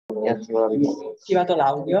Attivato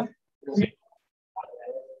l'audio.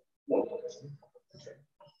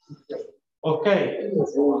 Okay.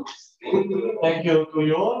 Thank you to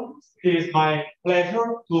you all. It is my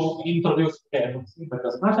pleasure to introduce. It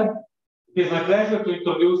is my pleasure to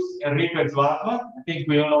introduce Enrique Zuazua. I think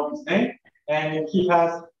we all know his name, and he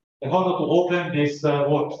has the honor to open this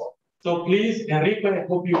workshop. So please, Enrique, I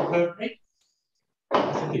hope you heard me.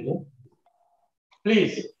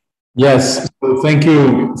 Please. Yes, thank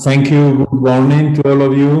you. Thank you. Good morning to all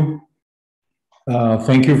of you.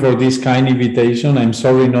 Thank you for this kind invitation. I'm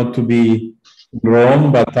sorry not to be in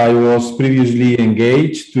Rome, but I was previously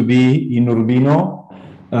engaged to be in Urbino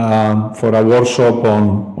for a workshop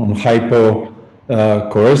on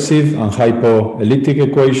hypo-coercive and hypoelliptic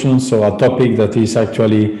equations, so a topic that is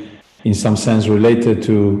actually in some sense related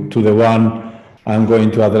to the one I'm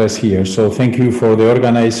going to address here. So thank you for the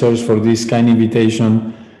organizers for this kind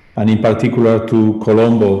invitation, and in particular to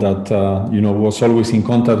Colombo that was always in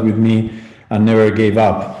contact with me and never gave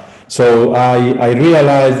up. So I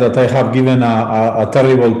realized that I have given a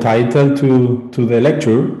terrible title to the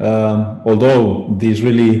lecture, although this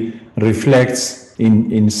really reflects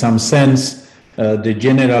in some sense the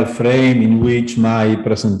general frame in which my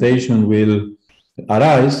presentation will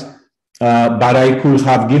arise. But I could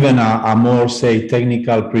have given a more, say,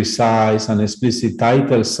 technical, precise, and explicit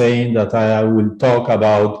title saying that I will talk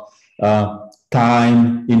about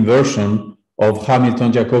time inversion of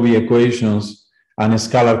Hamilton-Jacobi equations and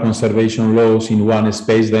scalar conservation laws in one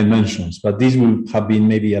space dimensions. But this will have been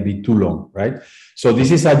maybe a bit too long, right? So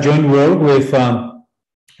this is a joint work with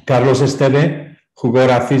Carlos Esteve, who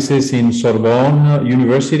got a thesis in Sorbonne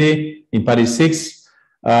University in Paris 6,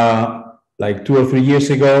 like 2 or 3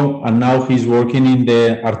 years ago, and now he's working in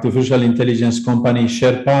the artificial intelligence company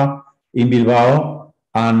Sherpa in Bilbao,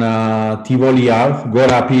 and Thibault Liard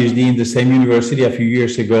got a PhD in the same university a few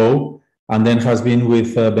years ago, and then has been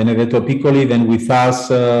with Benedetto Piccoli, then with us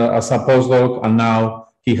as a postdoc, and now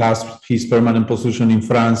he has his permanent position in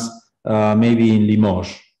France, maybe in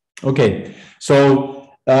Limoges. Okay, so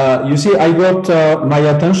you see, I got my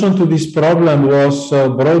attention to this problem was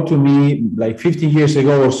brought to me like 50 years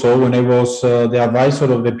ago or so when I was the advisor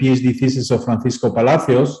of the PhD thesis of Francisco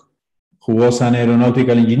Palacios, who was an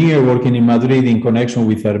aeronautical engineer working in Madrid in connection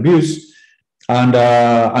with Airbus. And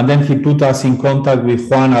then he put us in contact with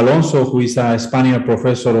Juan Alonso, who is a Spanish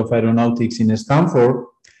professor of aeronautics in Stanford.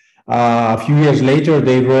 A few years later,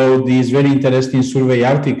 they wrote this very interesting survey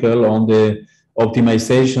article on the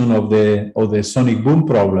optimization of the sonic boom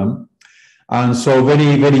problem. And so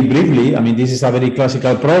very, very briefly, I mean, this is a very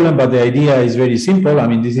classical problem, but the idea is very simple. I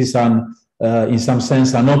mean, this is in some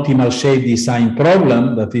sense, an optimal shape design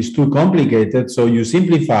problem that is too complicated. So you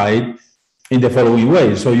simplify it in the following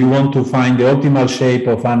way. So you want to find the optimal shape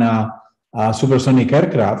of a supersonic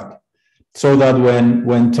aircraft so that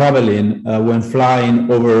when traveling, when flying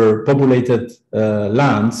over populated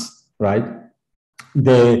lands, right,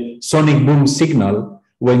 the sonic boom signal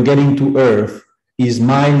when getting to Earth is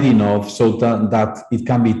mild enough so that it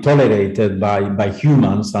can be tolerated by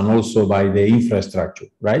humans and also by the infrastructure,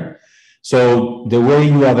 right? So the way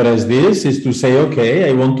you address this is to say, okay,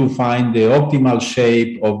 I want to find the optimal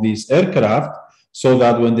shape of this aircraft so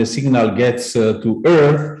that when the signal gets to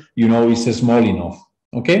Earth, it's small enough,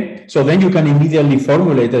 okay? So then you can immediately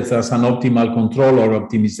formulate it as an optimal control or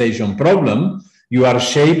optimization problem. You are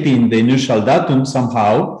shaping the initial datum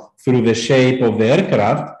somehow through the shape of the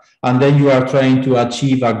aircraft, and then you are trying to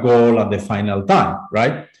achieve a goal at the final time,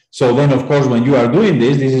 right? So then, of course, when you are doing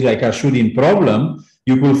this is like a shooting problem.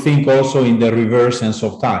 You could think also in the reverse sense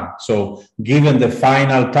of time. So given the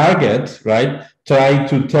final target, right, try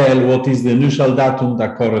to tell what is the initial datum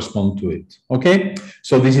that corresponds to it, okay?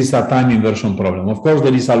 So this is a time inversion problem. Of course,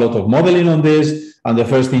 there is a lot of modeling on this, and the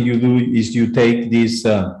first thing you do is you take this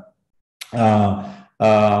shape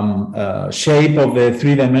of the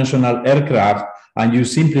three-dimensional aircraft and you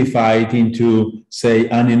simplify it into, say,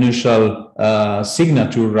 an initial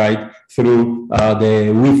signature, right, through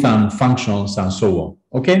the Witten functions and so on,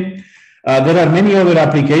 okay? There are many other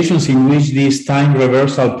applications in which this time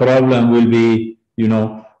reversal problem will be,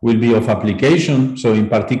 will be of application. So in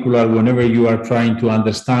particular, whenever you are trying to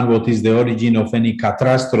understand what is the origin of any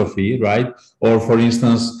catastrophe, right? Or for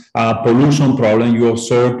instance, a pollution problem, you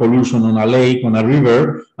observe pollution on a lake, on a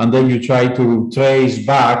river, and then you try to trace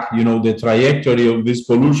back, the trajectory of this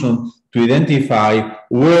pollution to identify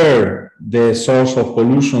where the source of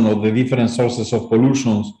pollution or the different sources of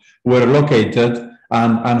pollution were located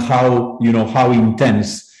and how, how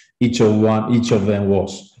intense each of them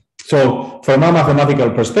was. So from a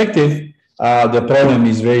mathematical perspective, the problem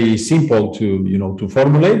is very simple to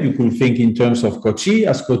formulate. You could think in terms of Cauchy.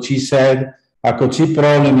 As Cauchy said, a Cauchy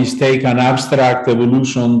problem is take an abstract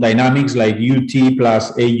evolution dynamics like ut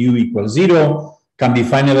plus au equals 0, can be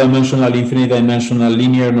finite dimensional, infinite dimensional,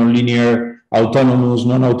 linear, nonlinear, autonomous,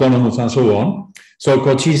 non-autonomous, and so on. So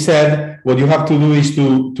Cauchy said what you have to do is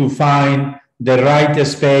to find the right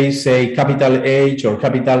space, say capital H or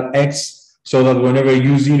capital X, so that whenever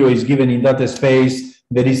U0 is given in that space,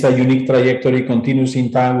 there is a unique trajectory continuous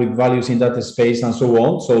in time with values in that space and so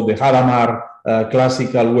on. So the Hadamard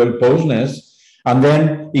classical well-posedness. And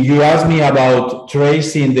then if you ask me about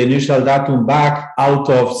tracing the initial datum back out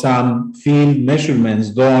of some field measurements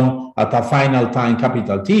done at a final time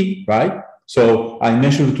capital T, right? So I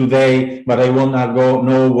measure today, but I want to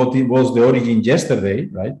know what it was the origin yesterday,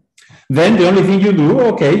 right? Then the only thing you do,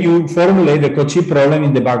 okay, you formulate the Cauchy problem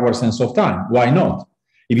in the backward sense of time. Why not?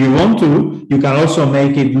 If you want to, you can also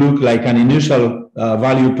make it look like an initial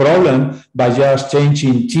value problem by just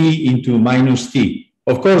changing t into minus t.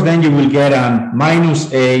 Of course, then you will get a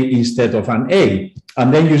minus a instead of an a.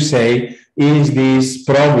 And then you say, is this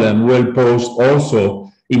problem well posed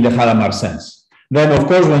also in the Hadamard sense? Then, of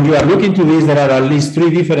course, when you are looking to this, there are at least 3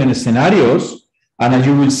 different scenarios. And as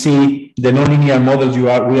you will see, the nonlinear models we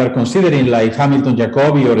are considering, like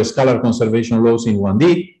Hamilton-Jacobi or scalar conservation laws in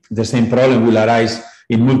 1D, the same problem will arise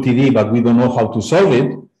in multi-D, but we don't know how to solve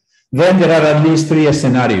it. Then there are at least 3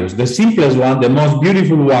 scenarios. The simplest one, the most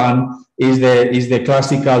beautiful one, is the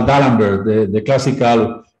classical D'Alembert, the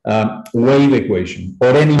classical wave equation, or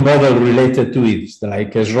any model related to it,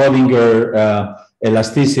 like Schrödinger,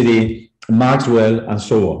 elasticity, Maxwell, and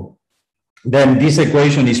so on. Then this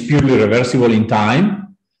equation is purely reversible in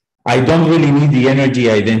time. I don't really need the energy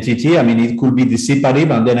identity. I mean, it could be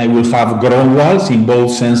dissipative, and then I will have Gromwalds in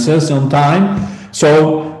both senses on time.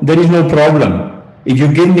 So there is no problem. If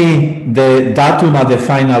you give me the datum at the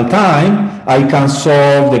final time, I can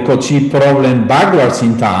solve the Cauchy problem backwards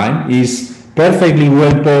in time. Is perfectly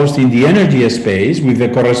well posed in the energy space with the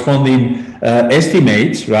corresponding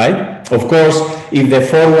estimates, right? Of course, if the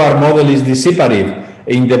forward model is dissipative,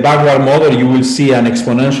 in the backward model, you will see an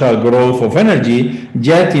exponential growth of energy,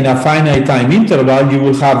 yet in a finite time interval, you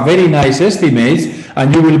will have very nice estimates,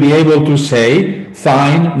 and you will be able to say,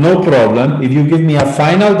 fine, no problem. If you give me a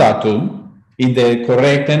final datum in the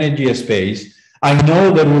correct energy space, I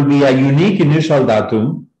know there will be a unique initial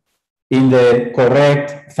datum in the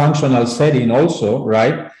correct functional setting also,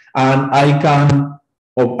 right? And I can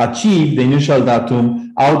achieve the initial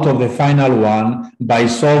datum out of the final one by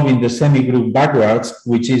solving the semigroup backwards,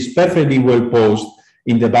 which is perfectly well posed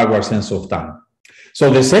in the backward sense of time. So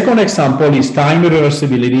the second example is time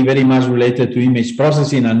irreversibility, very much related to image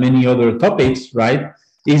processing and many other topics, right?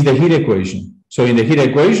 Is the heat equation. So in the heat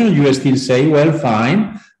equation, you still say, well,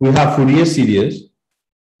 fine, we have Fourier series.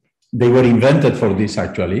 They were invented for this,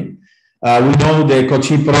 actually. We know the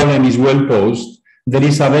Cauchy problem is well posed. There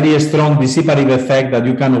is a very strong dissipative effect that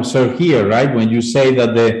you can observe here, right? When you say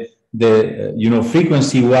that the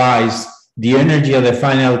frequency-wise, the energy at the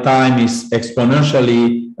final time is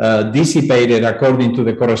exponentially dissipated according to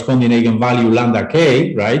the corresponding eigenvalue lambda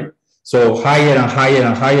k, right? So higher and higher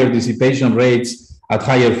and higher dissipation rates at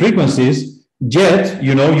higher frequencies. Yet,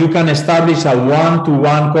 you can establish a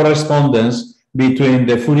one-to-one correspondence between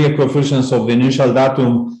the Fourier coefficients of the initial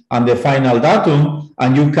datum and the final datum,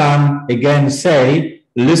 and you can again say,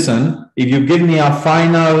 listen, if you give me a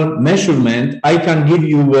final measurement, I can give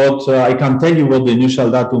you I can tell you what the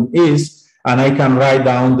initial datum is, and I can write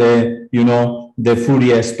down the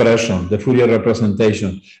Fourier expression, the Fourier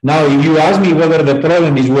representation. Now, if you ask me whether the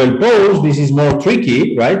problem is well posed, this is more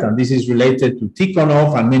tricky, right? And this is related to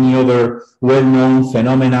Tikhonov and many other well-known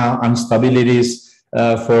phenomena and stabilities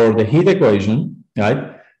for the heat equation,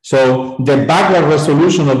 right? So the backward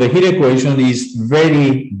resolution of the heat equation is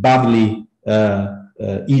very badly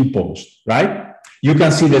imposed, right? You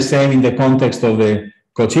can see the same in the context of the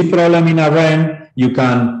Cauchy problem in Arène. You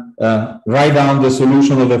can write down the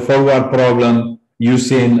solution of the forward problem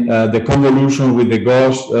using the convolution with the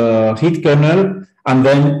Gauss heat kernel, and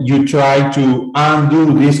then you try to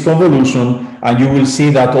undo this convolution, and you will see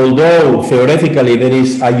that although theoretically there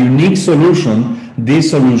is a unique solution,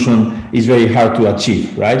 this solution is very hard to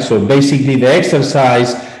achieve, right? So basically the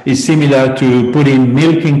exercise is similar to putting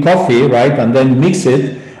milk in coffee, right? And then mix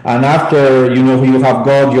it. And after, you have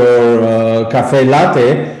got your cafe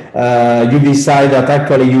latte, you decide that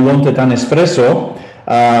actually you wanted an espresso,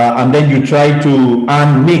 and then you try to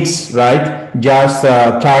unmix, right? Just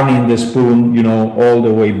turning the spoon, all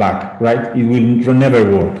the way back, right? It will never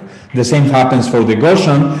work. The same happens for the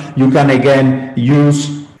Gaussian. You can again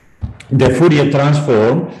use the Fourier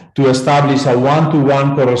transform to establish a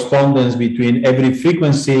one-to-one correspondence between every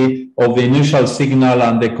frequency of the initial signal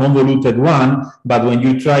and the convoluted one. But when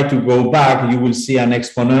you try to go back, you will see an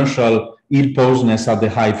exponential ill-posedness at the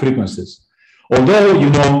high frequencies. Although, you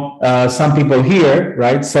know, some people here,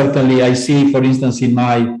 right? Certainly I see, for instance, in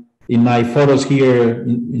my photos here,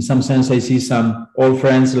 in some sense, I see some old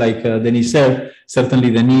friends like Denise said.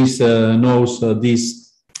 Certainly Denise knows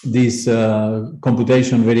this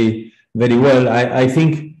computation very, very well. I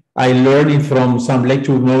think I learned it from some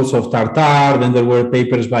lecture notes of Tartar. Then there were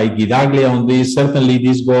papers by Guidaglia on this. Certainly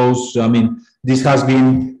this goes, I mean, this has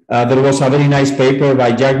been, there was a very nice paper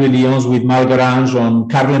by Jacques Lyons with Malgrange on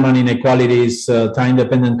Karleman inequalities,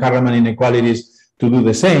 time-dependent Karleman inequalities to do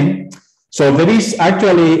the same. So there is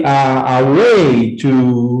actually a way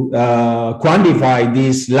to quantify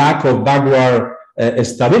this lack of backward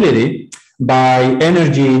stability by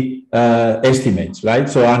energy estimates, right?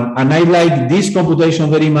 So, and I like this computation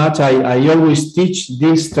very much. I always teach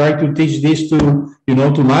this, try to teach this to, you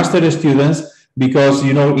know, to master students, because,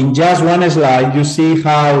 you know, in just one slide, you see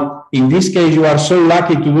how, in this case, you are so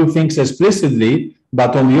lucky to do things explicitly,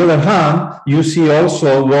 but on the other hand, you see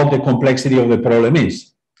also what the complexity of the problem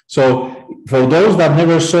is. So for those that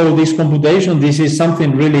never saw this computation, this is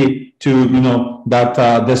something really to, you know,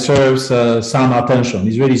 that deserves some attention.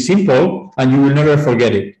 It's very simple and you will never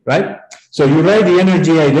forget it, right? So you write the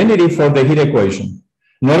energy identity for the heat equation.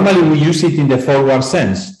 Normally we use it in the forward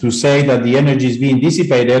sense to say that the energy is being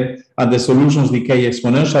dissipated and the solutions decay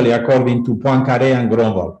exponentially according to Poincaré and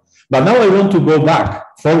Gromval. But now I want to go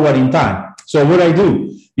back forward in time. So what I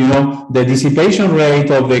do, you know, the dissipation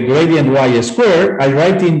rate of the gradient y squared, I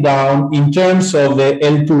write it down in terms of the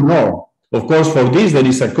L2 norm. Of course, for this, there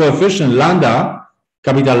is a coefficient lambda,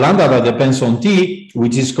 capital lambda, that depends on t,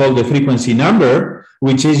 which is called the frequency number,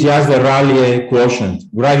 which is just the Rayleigh quotient,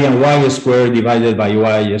 gradient y squared divided by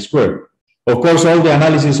y squared. Of course, all the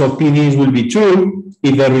analysis of PDs will be true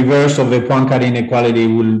if the reverse of the Poincaré inequality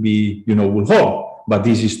will be, you know, will hold. But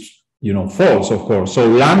this is, you know, false, of course. So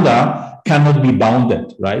lambda cannot be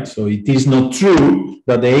bounded, right? So it is not true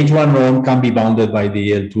that the H1 norm can be bounded by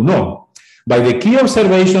the L2 norm. But the key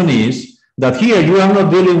observation is that here you are not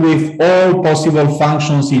dealing with all possible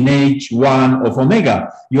functions in H1 of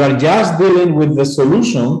omega. You are just dealing with the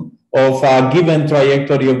solution of a given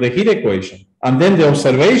trajectory of the heat equation. And then the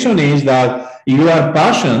observation is that if you are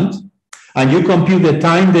patient and you compute the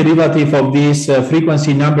time derivative of this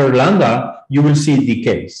frequency number lambda, you will see it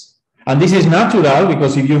decays. And this is natural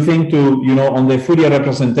because if you think to, you know, on the Fourier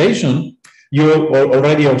representation, you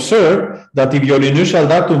already observed that if your initial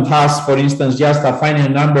datum has, for instance, just a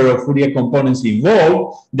finite number of Fourier components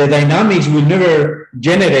involved, the dynamics will never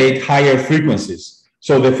generate higher frequencies.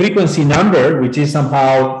 So the frequency number, which is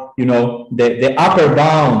somehow, you know, the upper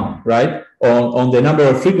bound, right, on the number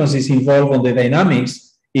of frequencies involved on the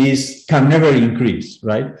dynamics can never increase,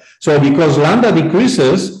 right? So because lambda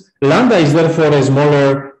decreases, lambda is therefore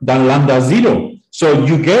smaller than lambda 0. So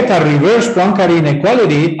you get a reverse Poincaré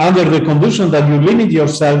inequality under the condition that you limit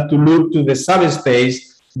yourself to look to the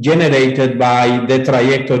subspace generated by the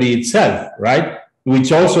trajectory itself, right?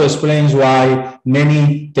 Which also explains why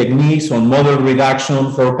many techniques on model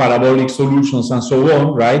reduction for parabolic solutions and so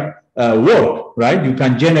on, right, work, right? You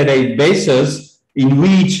can generate bases in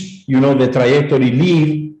which, you know, the trajectory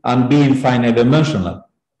live and be infinite dimensional.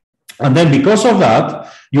 And then because of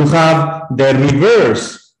that, you have the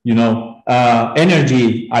reverse, you know,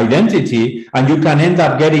 energy identity, and you can end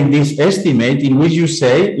up getting this estimate in which you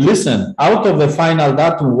say, listen, out of the final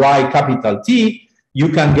datum y capital T, you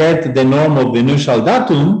can get the norm of the initial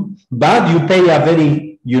datum, but you pay a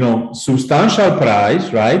very, you know, substantial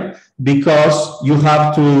price, right? Because you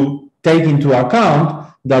have to take into account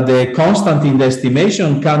that the constant in the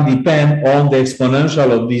estimation can depend on the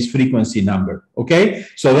exponential of this frequency number, okay?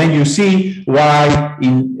 So then you see why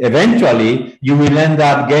eventually you will end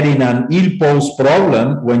up getting an ill-posed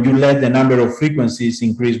problem when you let the number of frequencies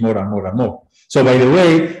increase more and more and more. So by the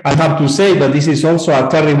way, I have to say that this is also a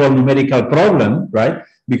terrible numerical problem, right?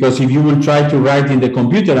 Because if you will try to write in the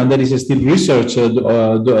computer, and there is still research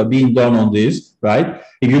being done on this, right?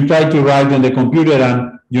 If you try to write in the computer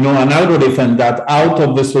and, you know, an algorithm that out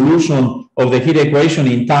of the solution of the heat equation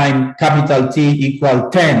in time capital T equal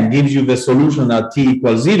 10 gives you the solution at T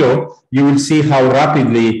equals 0, you will see how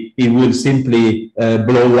rapidly it will simply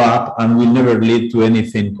blow up and will never lead to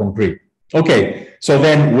anything concrete. Okay, so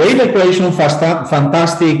then wave equation,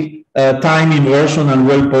 fantastic time inversion and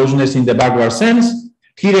well-posedness in the backward sense.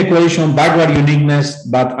 Heat equation, backward uniqueness,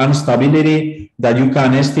 but instability that you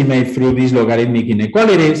can estimate through these logarithmic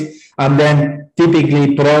inequalities. And then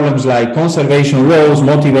typically problems like conservation laws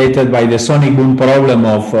motivated by the sonic boom problem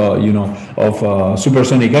of,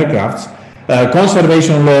 supersonic aircrafts,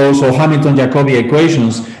 conservation laws or Hamilton-Jacobi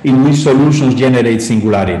equations in which solutions generate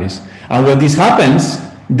singularities. And when this happens,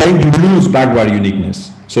 then you lose backward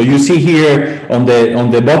uniqueness. So you see here on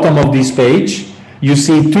the bottom of this page, you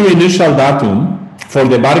see two initial datum for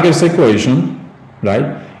the Burger's equation, right?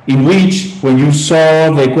 In which, when you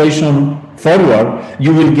solve the equation forward,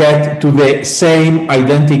 you will get to the same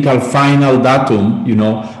identical final datum,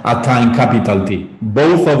 at time capital T.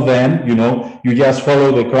 Both of them, you just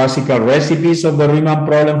follow the classical recipes of the Riemann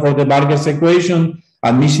problem for the Burger's equation.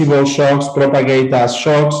 Admissible shocks propagate as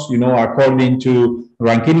shocks, according to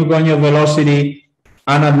Rankine-Hugoniot velocity.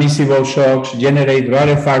 Unadmissible shocks generate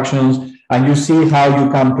rarefactions, and you see how you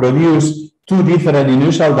can produce two different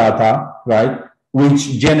initial data, right, which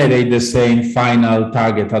generate the same final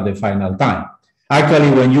target at the final time.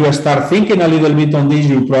 Actually, when you start thinking a little bit on this,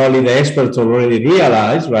 you probably, the experts already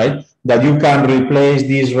realize, right, that you can replace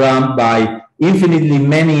this ramp by infinitely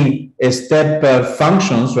many step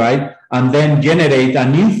functions, right, and then generate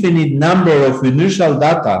an infinite number of initial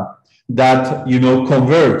data that,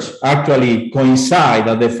 converge, actually coincide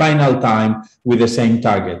at the final time with the same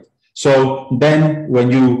target. So then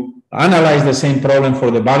when you analyze the same problem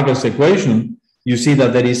for the Burger's equation, you see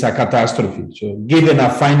that there is a catastrophe. So given a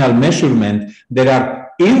final measurement, there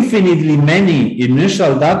are infinitely many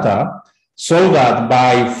initial data, so that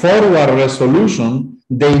by forward resolution,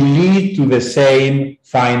 they lead to the same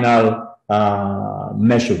final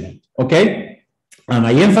measurement, okay? And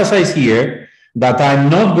I emphasize here that I'm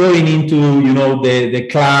not going into, the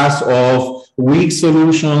class of weak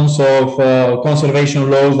solutions of conservation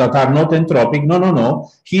laws that are not entropic.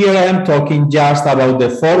 No. Here I am talking just about the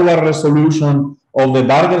forward resolution of the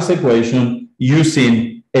Burger's equation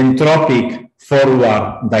using entropic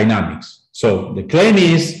forward dynamics. So the claim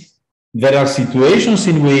is there are situations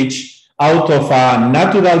in which, out of a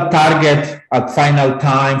natural target at final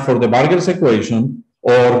time for the Burger's equation,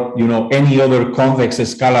 or any other convex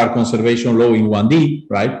scalar conservation law in 1D,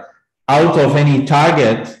 right? Out of any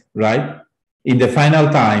target, right, in the final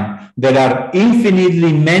time, there are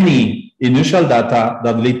infinitely many initial data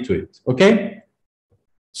that lead to it, okay?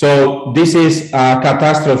 So this is a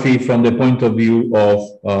catastrophe from the point of view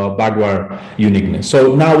of backward uniqueness.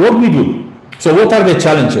 So now what we do? So what are the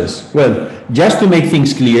challenges? Well, just to make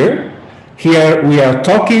things clear, here we are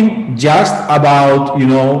talking just about,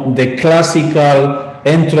 the classical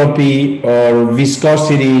entropy or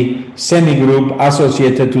viscosity semigroup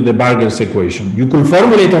associated to the Burger's equation. You could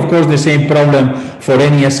formulate, of course, the same problem for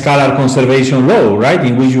any scalar conservation law, right,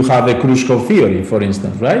 in which you have the Khrushchev theory, for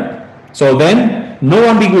instance, right? So then, no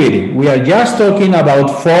ambiguity. We are just talking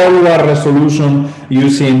about forward resolution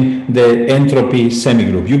using the entropy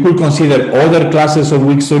semigroup. You could consider other classes of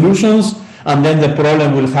weak solutions, and then the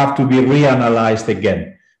problem will have to be reanalyzed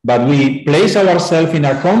again. But we place ourselves in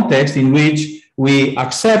a context in which we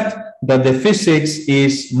accept that the physics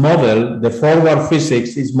is modeled, the forward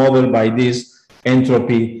physics is modeled by this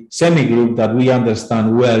entropy semigroup that we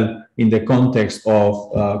understand well in the context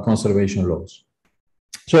of conservation laws.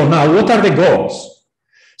 So now, what are the goals?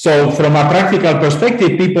 So from a practical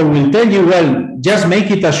perspective, people will tell you, well, just make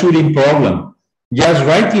it a shooting problem. Just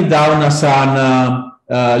write it down as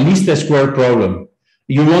an least square problem.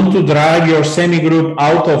 You want to drive your semigroup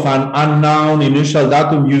out of an unknown initial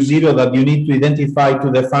datum U0 that you need to identify to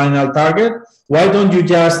the final target. Why don't you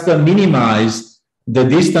just minimize the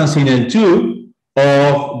distance in L2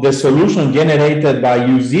 of the solution generated by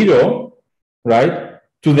U0, right,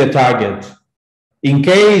 to the target? In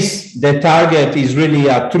case the target is really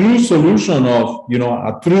a true solution of,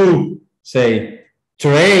 a true, say,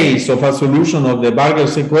 trace of a solution of the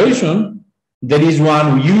Burger's equation, there is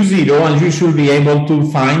one U0, and you should be able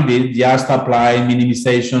to find it, just apply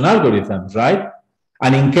minimization algorithms, right?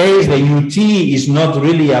 And in case the UT is not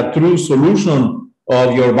really a true solution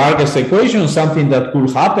of your Burger's equation, something that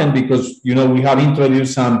could happen because, we have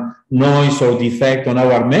introduced some noise or defect on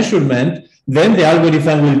our measurement, then the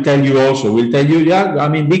algorithm will tell you also,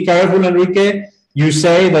 be careful, Enrique. You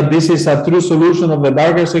say that this is a true solution of the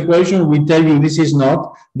Burger's equation. We tell you this is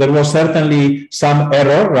not. There was certainly some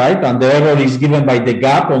error, right? And the error is given by the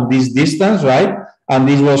gap on this distance, right? And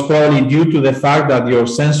this was probably due to the fact that your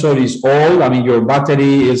sensor is old. Your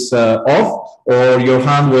battery is off, or your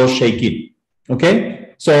hand was shaking.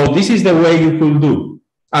 Okay? So this is the way you could do.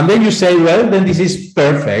 And then you say, well, then this is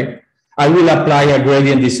perfect. I will apply a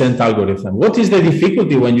gradient descent algorithm. What is the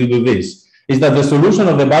difficulty when you do this? Is that the solution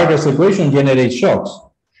of the Burger's equation generates shocks.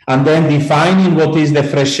 And then defining what is the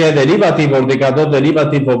Frechet derivative or the Gadot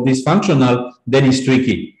derivative of this functional, then is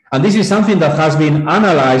tricky. And this is something that has been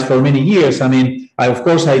analyzed for many years. I mean, of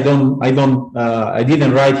course, I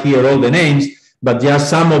didn't write here all the names, but just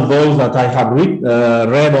some of those that I have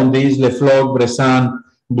read on this: Lefloc, Bressan,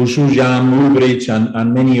 Bouchou-Jean, Ulbricht,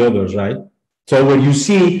 and many others, right? So where you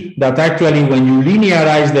see that actually when you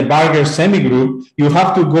linearize the Barger semigroup, you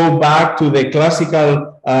have to go back to the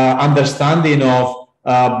classical understanding of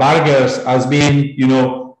Bargers as being, you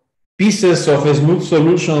know, pieces of smooth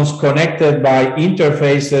solutions connected by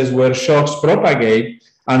interfaces where shocks propagate,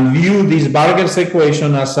 and view this Barger's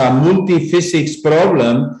equation as a multi-physics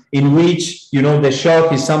problem in which, you know, the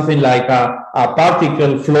shock is something like a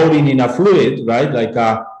particle floating in a fluid, right? Like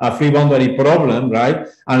a free boundary problem, right?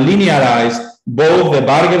 And linearize both the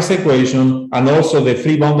Barger's equation and also the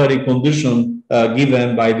free boundary condition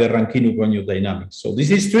given by the Rankine-Cognot dynamics. So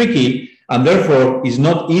this is tricky, and therefore is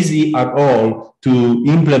not easy at all to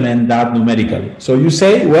implement that numerically. So you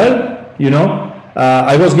say, well, you know,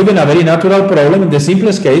 I was given a very natural problem in the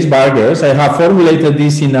simplest case, Barger's. I have formulated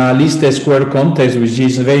this in a least square context, which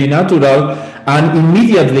is very natural, and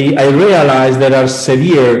immediately I realized there are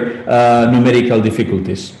severe numerical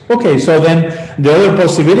difficulties. Okay, so then the other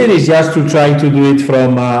possibility is just to try to do it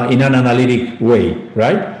from in an analytic way,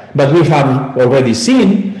 right? But we have already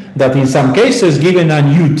seen that in some cases, given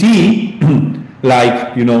an UT,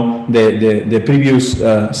 like, you know, the previous,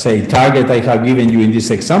 say, target I have given you in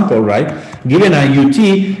this example, right? Given a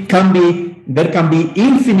UT, there can be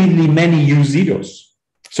infinitely many U zeros.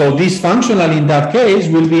 So this functional in that case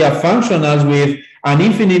will be a functional with an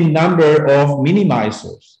infinite number of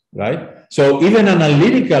minimizers, right? So even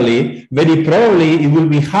analytically, very probably it will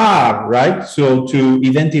be hard, right? So to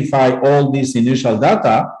identify all these initial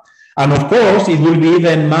data. And of course, it will be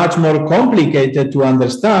even much more complicated to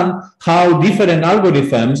understand how different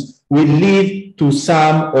algorithms will lead to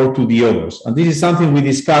some or to the others. And this is something we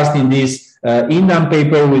discussed in this Indan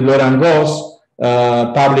paper with Laurent Goss,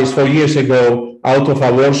 published 4 years ago out of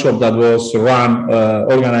a workshop that was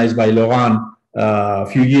organized by Laurent a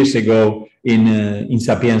few years ago in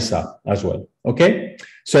Sapienza as well. Okay?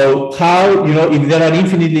 So how, you know, if there are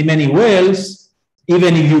infinitely many wells,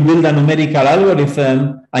 even if you build a numerical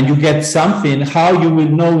algorithm and you get something, how you will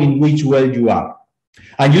know in which well you are.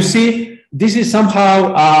 And you see, this is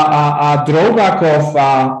somehow a drawback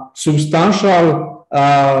of substantial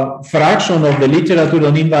fraction of the literature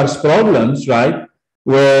on inverse problems, right?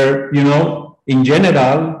 Where, you know, in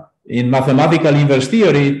general, in mathematical inverse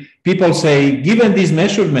theory, people say, given these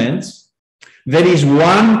measurements, there is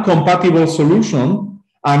one compatible solution.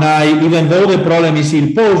 And even though the problem is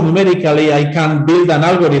imposed numerically, I can build an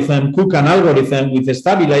algorithm, cook an algorithm with the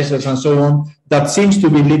stabilizers and so on, that seems to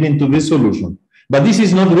be leading to this solution. But this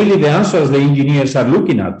is not really the answers the engineers are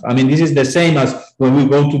looking at. I mean, this is the same as when we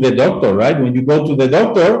go to the doctor, right? When you go to the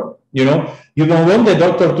doctor, you know, you don't want the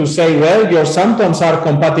doctor to say, well, your symptoms are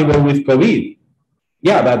compatible with COVID.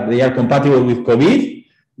 Yeah, but they are compatible with COVID,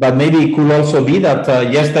 but maybe it could also be that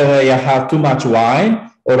yesterday I had too much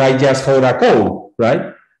wine or I just had a cold.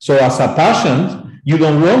 Right? So as a patient, you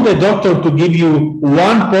don't want the doctor to give you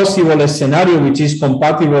one possible scenario which is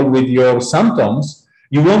compatible with your symptoms.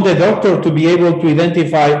 You want the doctor to be able to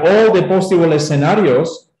identify all the possible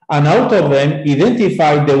scenarios and out of them,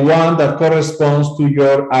 identify the one that corresponds to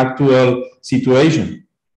your actual situation.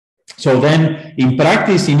 So then in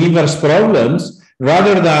practice, in inverse problems,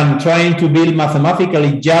 rather than trying to build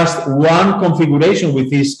mathematically just one configuration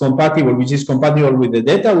which is compatible with the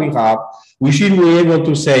data we have, we should be able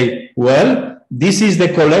to say, well, this is the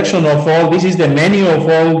collection of all, this is the menu of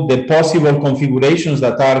all the possible configurations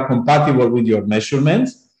that are compatible with your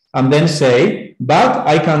measurements, and then say, but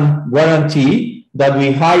I can guarantee that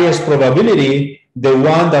with highest probability, the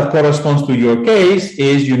one that corresponds to your case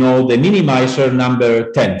is, you know, the minimizer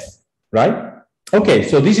number 10th, right? Okay,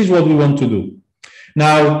 so this is what we want to do.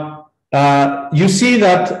 Now, you see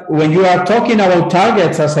that when you are talking about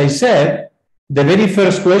targets, as I said, the very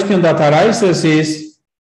first question that arises is,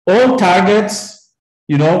 all targets,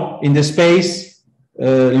 you know, in the space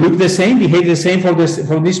look the same, behave the same for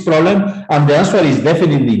this problem? And the answer is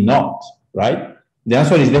definitely not, right? The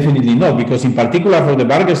answer is definitely not, because in particular for the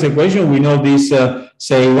Barger's equation, we know this,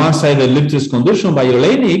 say, one-sided Lipschitz condition by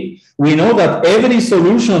Oleinik. We know that every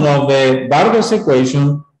solution of the Barger's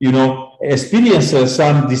equation, you know, experiences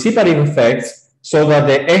some dissipative effects so that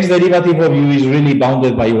the x derivative of u is really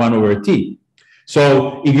bounded by 1 over t.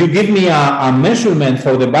 So if you give me a measurement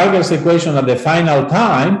for the Barger's equation at the final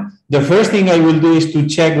time, the first thing I will do is to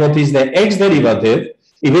check what is the x derivative.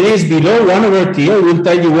 If it is below 1 over t, I will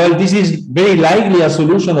tell you, well, this is very likely a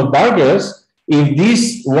solution of Barger's. if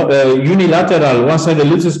this unilateral one-sided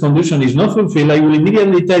Lutze's condition is not fulfilled, I will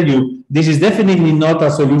immediately tell you this is definitely not a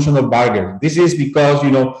solution of Barger. This is because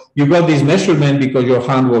you got this measurement because your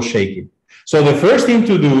hand was shaking. So the first thing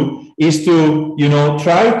to do is to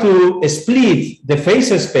try to split the phase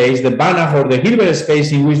space, the Banach or the Hilbert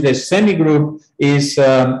space in which the semigroup is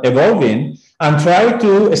evolving, and try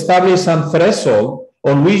to establish some threshold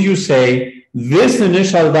on which you say this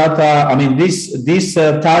initial data, I mean, these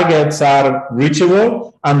targets are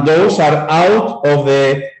reachable, and those are out of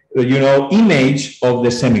the image of the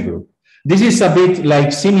semigroup. This is a bit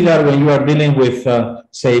like similar when you are dealing with,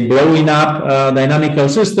 say, blowing up dynamical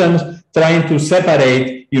systems, trying to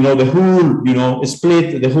separate, the whole,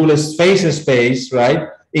 split the whole phase space, right,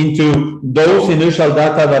 into those initial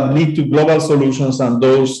data that lead to global solutions and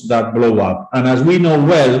those that blow up. And as we know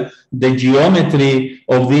well, the geometry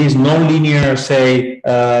of this nonlinear, say,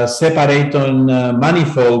 separaton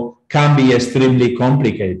manifold can be extremely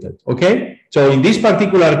complicated, okay? So in this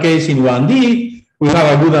particular case, in 1D, we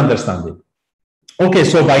have a good understanding. Okay,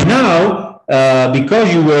 so by now,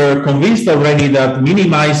 because you were convinced already that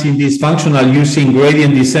minimizing this functional using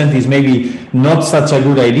gradient descent is maybe not such a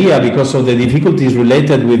good idea because of the difficulties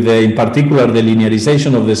related with, in particular, the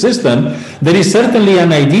linearization of the system, there is certainly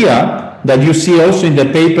an idea that you see also in the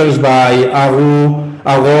papers by Aru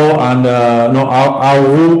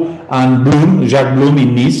and Bloom, Jacques Bloom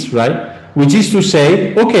in Nice, right? Which is to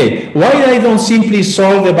say, okay, why I don't simply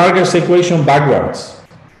solve the Barger's equation backwards?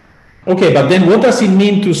 Okay, but then what does it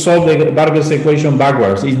mean to solve the Barger's equation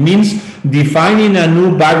backwards? It means defining a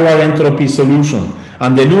new backward entropy solution.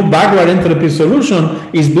 And the new backward entropy solution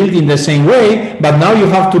is built in the same way, but now you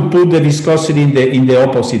have to put the viscosity in the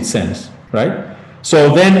opposite sense, right?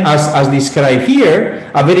 So then, as described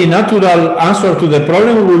here, a very natural answer to the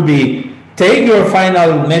problem will be take your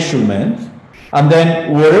final measurement, and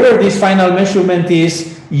then wherever this final measurement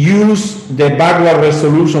is, use the backward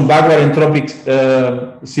resolution, backward entropic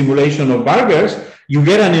simulation of Barger's, you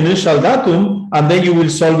get an initial datum, and then you will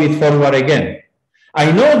solve it forward again.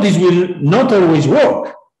 I know this will not always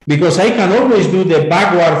work, because I can always do the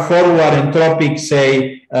backward forward entropic,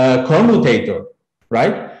 say, commutator,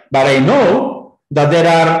 right? But I know that there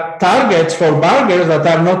are targets for Barger's that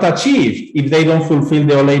are not achieved if they don't fulfill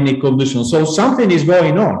the Oleinik condition. So something is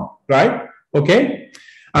going on, right? Okay?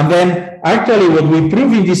 And then actually what we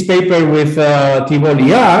proved in this paper with Thibault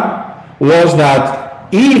Liard was that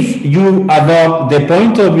if you adopt the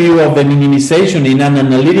point of view of the minimization in an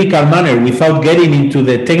analytical manner without getting into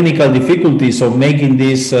the technical difficulties of making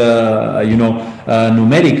this,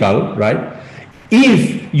 numerical, right?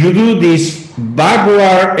 If you do this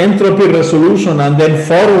backward entropy resolution and then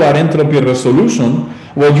forward entropy resolution,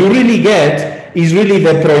 what you really get is really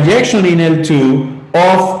the projection in L2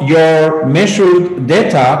 of your measured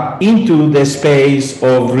data into the space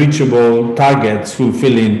of reachable targets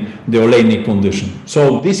fulfilling the Oleinik condition.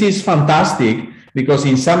 So this is fantastic because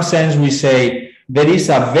in some sense we say there is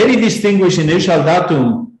a very distinguished initial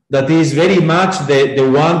datum that is very much the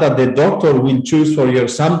one that the doctor will choose for your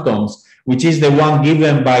symptoms, which is the one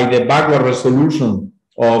given by the backward resolution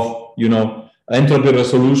of, entropy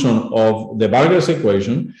resolution of the Barger's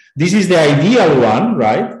equation. This is the ideal one,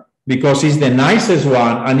 right? Because it's the nicest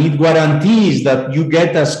one and it guarantees that you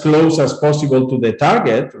get as close as possible to the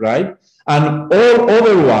target, right? And all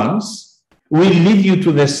other ones will lead you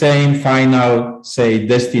to the same final, say,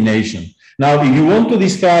 destination. Now, if you want to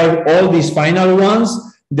describe all these final ones,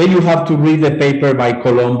 then you have to read the paper by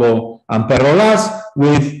Colombo and Perrolas,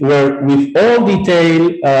 where with all detail,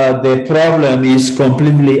 the problem is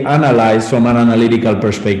completely analyzed from an analytical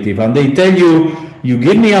perspective. And they tell you, you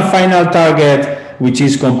give me a final target, which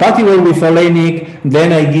is compatible with Oleinik,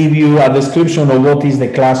 then I give you a description of what is the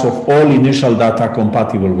class of all initial data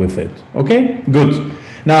compatible with it. Okay, good.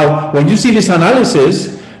 Now, when you see this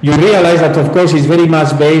analysis, you realize that, of course, it's very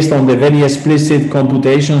much based on the very explicit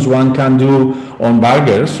computations one can do on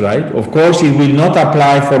Barger's, right? Of course, it will not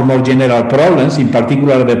apply for more general problems. In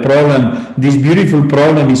particular, the problem, this beautiful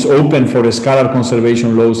problem is open for scalar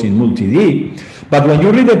conservation laws in multi-D. But when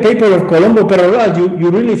you read the paper of Colombo Perrolas, you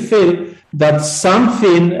really feel that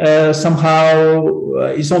something somehow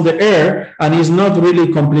is on the air and is not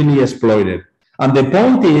really completely exploited. And the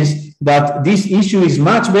point is that this issue is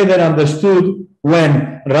much better understood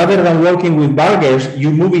when, rather than working with Barger's, you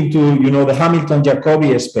move into, the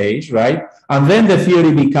Hamilton-Jacobi space, right? And then the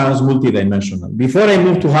theory becomes multidimensional. Before I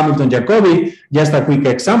move to Hamilton-Jacobi, just a quick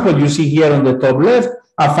example, you see here on the top left,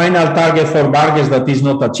 a final target for Barger's that is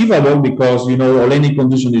not achievable because, Oleinik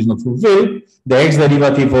condition is not fulfilled. The x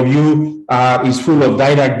derivative of u is full of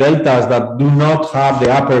Dirac deltas that do not have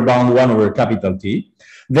the upper bound 1 over capital T.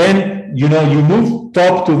 Then, you move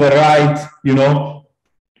top to the right,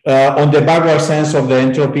 on the backward sense of the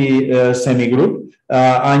entropy semigroup,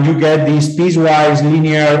 and you get this piecewise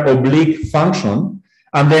linear oblique function.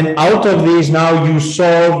 And then out of this, now you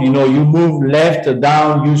solve, you move left,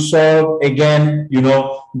 down, you solve again,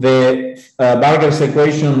 the Barger's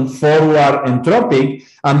equation forward entropic,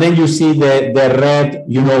 and then you see the red,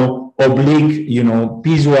 oblique,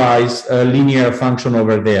 piecewise linear function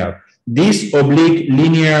over there. This oblique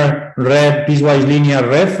linear red, piecewise linear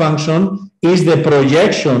red function is the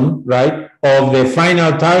projection, right, of the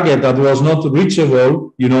final target that was not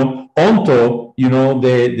reachable, onto,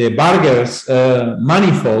 the Barger's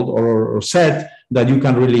manifold or set that you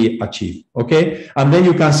can really achieve, okay? And then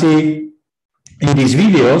you can see in these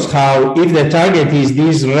videos how if the target is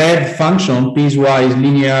this red function, piecewise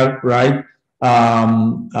linear, right,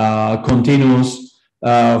 continuous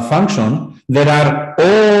function, there are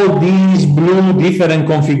all these blue different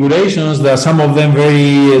configurations that some of them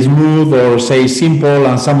very smooth or say simple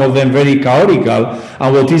and some of them very chaotical.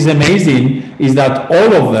 And what is amazing is that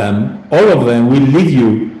all of them will lead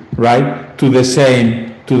you, right, to the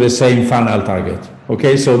same final target.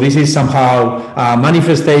 Okay, so this is somehow a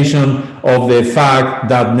manifestation of the fact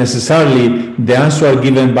that necessarily the answer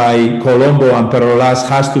given by Colombo and Perolas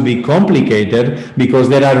has to be complicated, because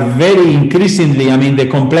there are very increasingly, the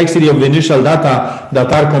complexity of the initial data that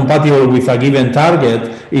are compatible with a given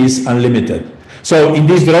target is unlimited. So in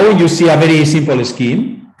this drawing, you see a very simple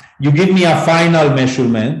scheme. You give me a final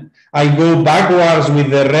measurement. I go backwards with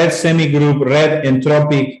the red semigroup, red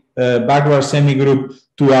entropic backward semigroup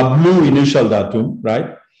to a blue initial datum,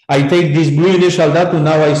 right? I take this blue initial datum,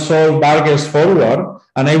 now I solve Barger's forward,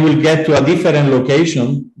 and I will get to a different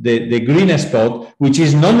location, the green spot, which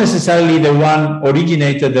is not necessarily the one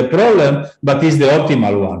originated the problem, but is the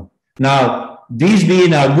optimal one. Now, this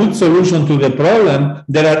being a good solution to the problem,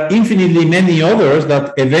 there are infinitely many others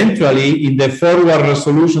that eventually in the forward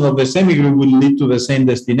resolution of the semigroup will lead to the same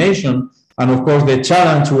destination. And of course, the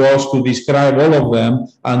challenge was to describe all of them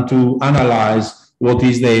and to analyze what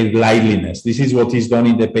is their liveliness. This is what is done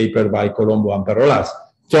in the paper by Colombo and Perolas.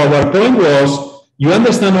 So our point was, you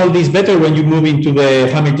understand all this better when you move into the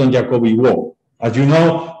Hamilton-Jacobi wall. As you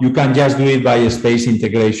know, you can just do it by space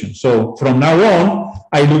integration. So from now on,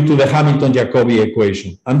 I look to the Hamilton-Jacobi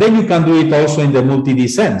equation. And then you can do it also in the multi-D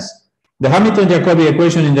sense. The Hamilton-Jacobi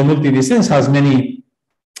equation in the multi-D sense has many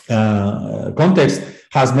contexts,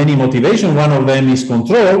 has many motivations. One of them is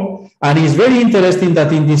control. And it's very interesting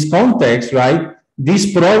that in this context, right,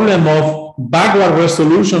 this problem of backward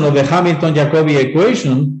resolution of the Hamilton-Jacobi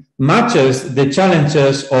equation matches the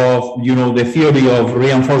challenges of, the theory of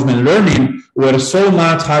reinforcement learning, where so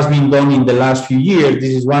much has been done in the last few years.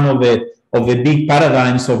 This is one of the big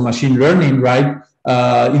paradigms of machine learning, right?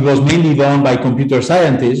 It was mainly done by computer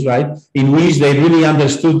scientists, right? In which they really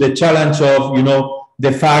understood the challenge of,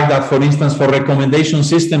 the fact that, for instance, for recommendation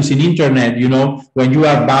systems in internet, when you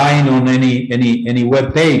are buying on any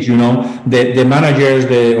web page, the managers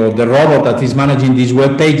or the robot that is managing this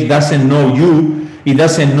web page doesn't know you. It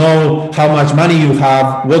doesn't know how much money you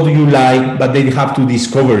have, what do you like, but they have to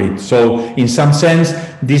discover it. So in some sense,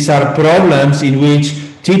 these are problems in which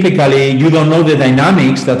typically you don't know the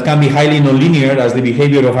dynamics that can be highly nonlinear as the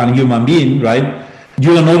behavior of a human being, right?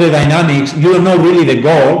 You don't know the dynamics, you don't know really the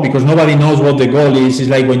goal, because nobody knows what the goal is. It's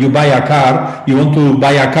like when you buy a car, you want to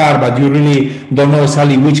buy a car, but you really don't know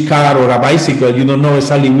exactly which car or a bicycle, you don't know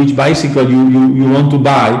exactly which bicycle you want to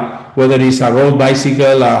buy, whether it's a road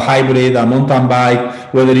bicycle, a hybrid, a mountain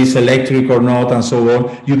bike, whether it's electric or not, and so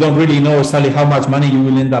on. You don't really know exactly how much money you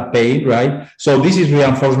will end up paying, right? So this is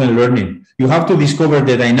reinforcement learning. You have to discover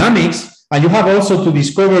the dynamics, and you have also to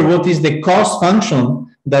discover what is the cost function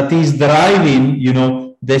that is driving,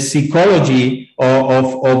 the psychology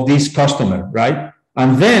of this customer, right?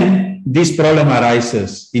 And then this problem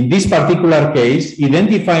arises. In this particular case,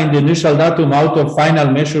 identifying the initial datum out of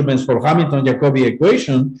final measurements for Hamilton-Jacobi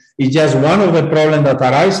equation is just one of the problems that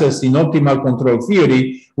arises in optimal control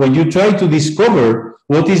theory when you try to discover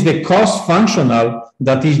what is the cost functional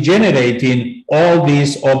that is generating all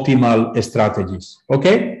these optimal strategies,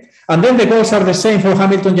 okay? And then the goals are the same for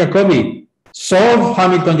Hamilton-Jacobi. Solve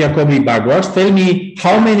Hamilton-Jacobi backwards, tell me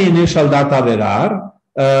how many initial data there are,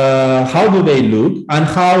 how do they look, and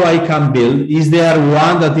how I can build, is there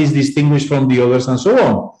one that is distinguished from the others, and so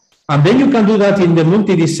on. And then you can do that in the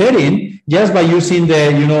multi-D setting just by using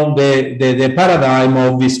the paradigm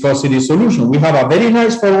of viscosity solution. We have a very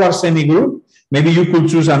nice forward semigroup. Maybe you could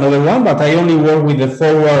choose another one, but I only work with the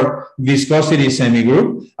forward viscosity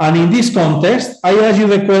semigroup. And in this context, I ask you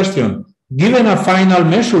the question, given a final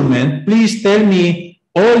measurement, please tell me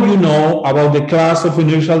all you know about the class of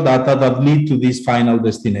inertial data that lead to this final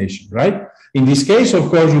destination, right? In this case, of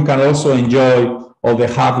course, you can also enjoy all the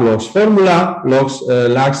Havelock's formula,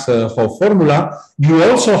 Lax-Hoff formula. You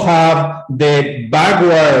also have the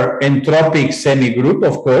backward entropic semigroup,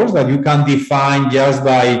 of course, that you can define just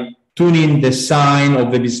by tuning the sign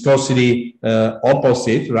of the viscosity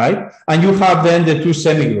opposite, right? And you have then the two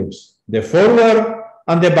semigroups, the forward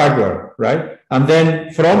and the backward, right? And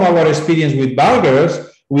then from our experience with Burgers,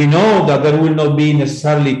 we know that there will not be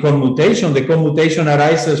necessarily commutation. The commutation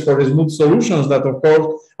arises for smooth solutions that, of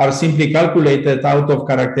course, are simply calculated out of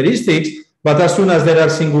characteristics. But as soon as there are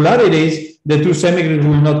singularities, the two semigroups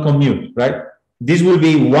will not commute, right? This will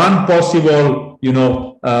be one possible,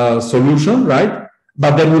 solution, right?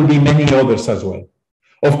 But there will be many others as well.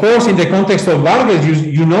 Of course, in the context of Vargas,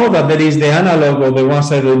 you know that there is the analog of the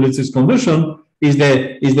one-sided Lutz condition is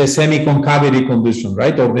the semi-concavity condition,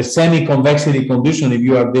 right? Or the semi-convexity condition if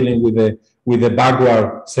you are dealing with the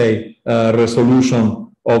backward, say,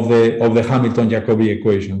 resolution of the Hamilton-Jacobi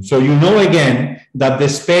equation. So you know again that the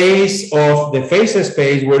space of the phase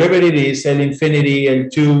space, wherever it is, L infinity,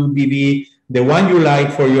 L2, BB, the one you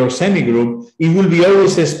like for your semigroup, it will be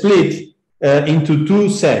always split into two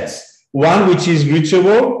sets. One which is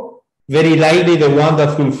reachable, very likely the one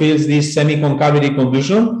that fulfills this semi-concavity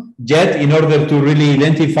condition. Yet, in order to really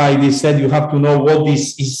identify this set, you have to know what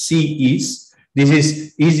this C is. This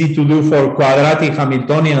is easy to do for quadratic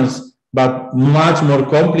Hamiltonians, but much more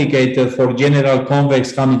complicated for general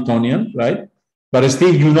convex Hamiltonian, right? But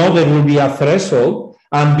still, you know there will be a threshold.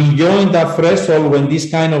 And beyond that threshold, when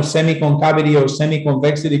this kind of semi-concavity or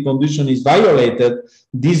semi-convexity condition is violated,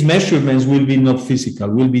 these measurements will be not physical,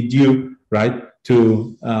 will be due, right,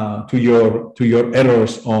 to your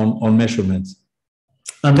errors on measurements.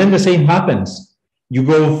 And then the same happens. You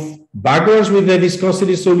go backwards with the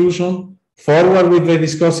viscosity solution, forward with the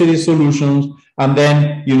viscosity solutions, and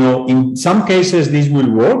then, in some cases, this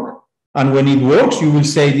will work. And when it works, you will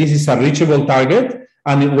say this is a reachable target.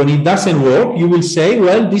 And when it doesn't work, you will say,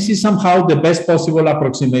 well, this is somehow the best possible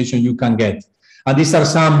approximation you can get. And these are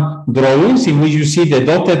some drawings in which you see the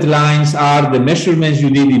dotted lines are the measurements you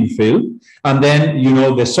did in field. And then,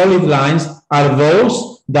 the solid lines are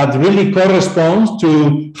those that really corresponds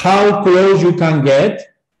to how close you can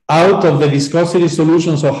get out of the viscosity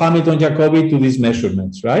solutions of Hamilton-Jacobi to these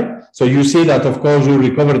measurements, right? So you see that, of course, you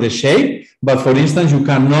recover the shape, but for instance, you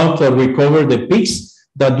cannot recover the peaks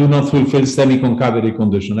that do not fulfill semi-concavity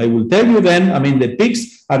condition. I will tell you then, the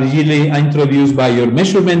peaks are usually introduced by your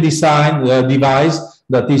measurement design device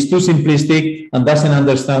that is too simplistic and doesn't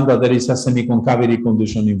understand that there is a semi-concavity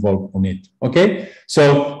condition involved on it, okay?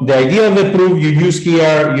 So the idea of the proof you use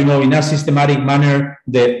here, in a systematic manner,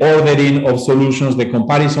 the ordering of solutions, the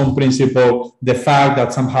comparison principle, the fact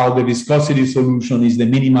that somehow the viscosity solution is the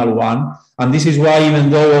minimal one. And this is why, even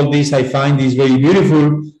though all this I find is very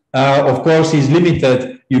beautiful, of course, is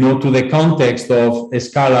limited, to the context of a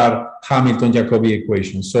scalar Hamilton-Jacobi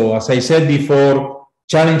equation. So as I said before,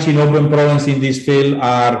 challenging open problems in this field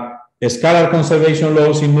are scalar conservation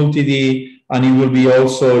laws in multi-D, and it will be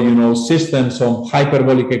also, systems of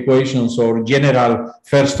hyperbolic equations or general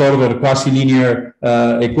first-order quasi-linear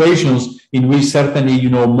equations in which certainly,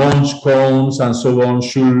 Monge cones and so on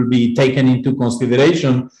should be taken into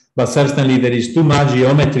consideration, but certainly there is too much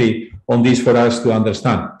geometry on this for us to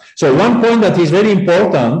understand. So one point that is very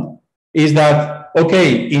important is that,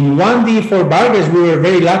 okay, in 1D for Vargas, we were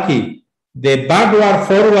very lucky. The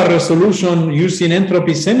backward-forward resolution using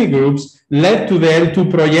entropy semigroups led to the L2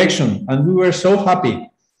 projection, and we were so happy.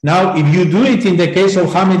 Now, if you do it in the case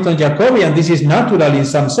of Hamilton-Jacobi, and this is natural in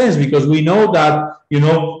some sense, because we know that,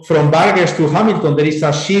 from Vargas to Hamilton, there is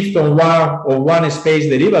a shift on one space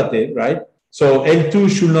derivative, right? So L2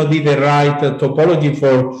 should not be the right topology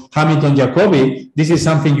for Hamilton-Jacobi. This is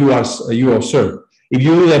something you observe. If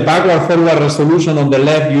you do the backward-forward resolution on the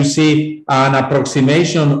left, you see an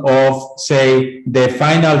approximation of, say, the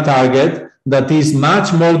final target that is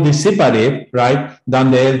much more dissipative, right,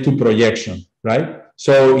 than the L2 projection, right?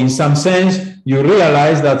 So in some sense, you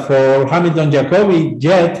realize that for Hamilton-Jacobi,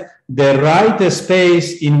 yet the right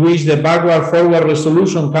space in which the backward-forward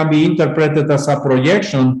resolution can be interpreted as a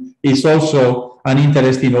projection is also an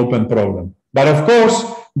interesting open problem. But of course,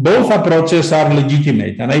 both approaches are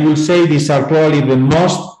legitimate. And I will say these are probably the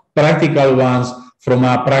most practical ones from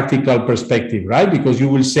a practical perspective, right? Because you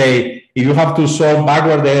will say, if you have to solve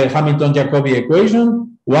backward the Hamilton-Jacobi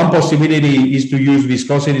equation, one possibility is to use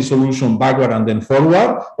viscosity solution backward and then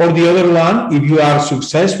forward. Or the other one, if you are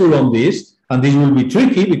successful on this, and this will be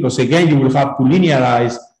tricky because, again, you will have to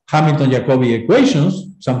linearize Hamilton-Jacobi equations.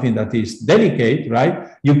 something that is delicate, right?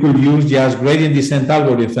 You could use just gradient descent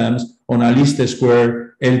algorithms on a least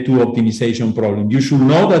square L2 optimization problem. You should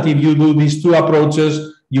know that if you do these two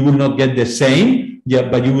approaches, you will not get the same,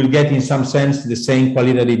 but you will get in some sense the same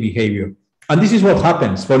qualitative behavior. And this is what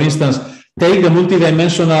happens. For instance, take the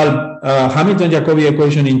multidimensional Hamilton-Jacobi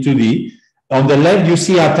equation in 2D. On the left, you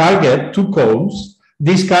see a target, two cones.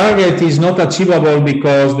 This target is not achievable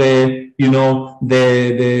because the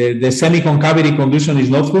semi-concavity condition is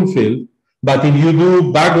not fulfilled. But if you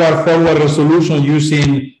do backward-forward resolution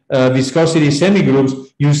using viscosity semigroups,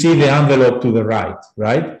 you see the envelope to the right,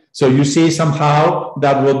 right? So you see somehow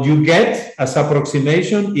that what you get as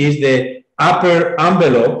approximation is the upper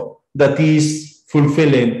envelope that is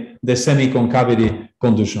fulfilling the semi-concavity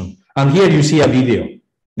condition. And here you see a video,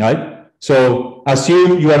 right? So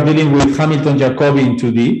assume you are dealing with Hamilton-Jacobi in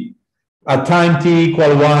 2D. At time t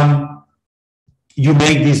equal 1, you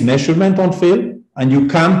make this measurement on field, and you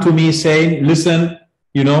come to me saying, listen,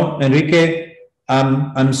 Enrique,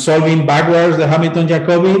 I'm solving backwards the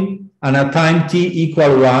Hamilton-Jacobi, and at time t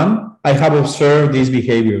equal 1, I have observed this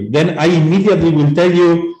behavior. Then I immediately will tell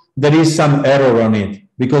you there is some error on it,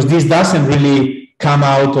 because this doesn't really come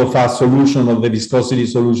out of a solution of the viscosity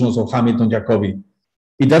solutions of Hamilton-Jacobi.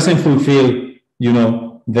 It doesn't fulfill,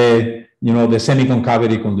 the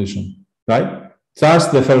semi-concavity condition, right? That's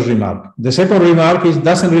the first remark. The second remark is,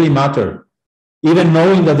 doesn't really matter. Even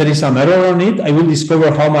knowing that there is some error on it, I will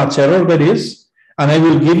discover how much error there is, and I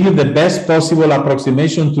will give you the best possible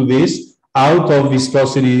approximation to this out of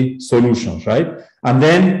viscosity solutions, right? And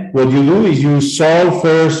then what you do is you solve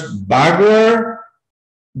first backward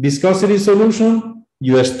viscosity solution,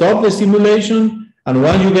 you stop the simulation, and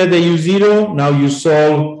when you get the U0, now you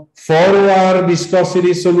solve forward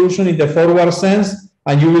viscosity solution in the forward sense,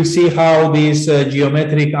 and you will see how this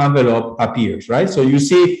geometric envelope appears, right? So you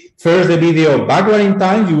see first the video backward in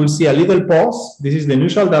time, you will see a little pause. This is the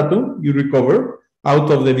initial datum you recover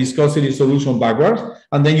out of the viscosity solution backwards,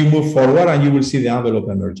 and then you move forward and you will see the envelope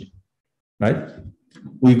emerging, right?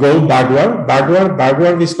 We go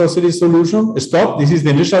backward viscosity solution, stop, this is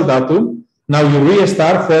the initial datum. Now you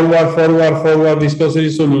restart forward viscosity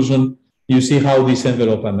solution, you see how this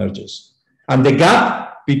envelope emerges. And the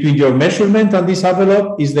gap between your measurement and this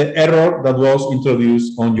envelope is the error that was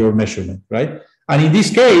introduced on your measurement, right? And in this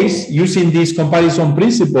case, using this comparison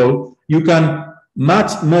principle, you can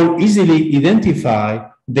much more easily identify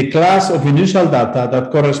the class of initial data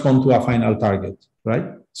that correspond to a final target, right?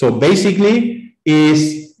 So basically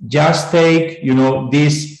is just take,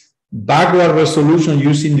 this backward resolution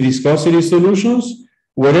using viscosity solutions,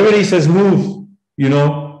 wherever is smooth,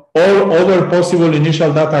 all other possible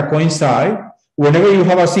initial data coincide. Whenever you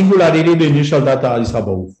have a singularity, the initial data is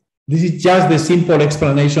above. This is just the simple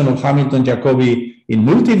explanation of Hamilton-Jacobi in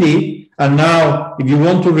multi-D. And now, if you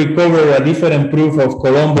want to recover a different proof of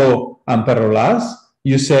Colombo and Perrolas,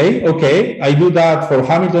 you say, okay, I do that for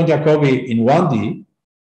Hamilton-Jacobi in 1D,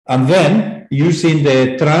 and then using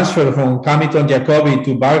the transfer from Hamilton-Jacobi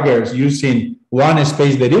to Burgers using one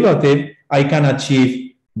space derivative, I can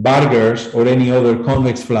achieve Burgers or any other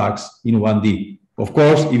convex flux in 1D. Of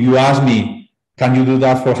course, if you ask me, can you do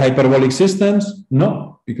that for hyperbolic systems?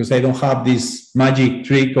 No, because I don't have this magic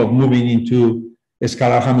trick of moving into a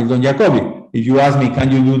scalar Hamilton-Jacobi. If you ask me,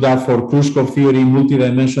 can you do that for Khrushchev theory,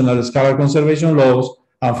 multidimensional scalar conservation laws?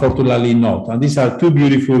 Unfortunately not. And these are two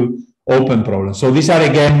beautiful open problems. So these are,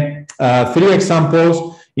 again, three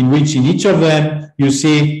examples in which in each of them, you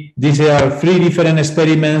see these are three different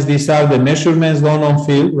experiments. These are the measurements done on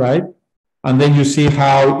field, right? And then you see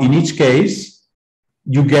how in each case,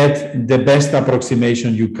 you get the best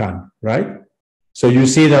approximation you can, right? So you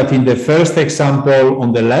see that in the first example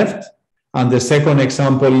on the left and the second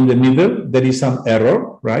example in the middle, there is some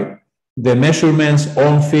error, right? The measurements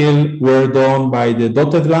on field were done by the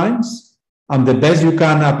dotted lines, and the best you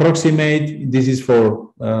can approximate, this is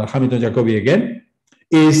for Hamilton-Jacobi again,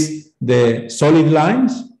 is the solid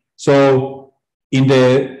lines. So on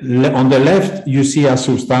the left, you see a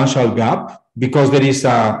substantial gap because there is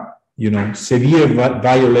a severe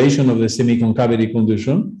violation of the semi-concavity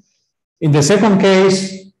condition. In the second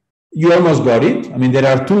case, you almost got it. I mean, there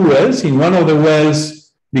are two wells. In one of the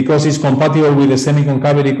wells, because it's compatible with the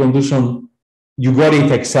semi-concavity condition, you got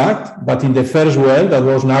it exact. But in the first well, that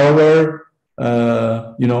was narrower,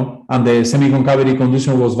 and the semi-concavity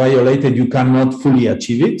condition was violated, you cannot fully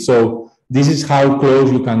achieve it. So this is how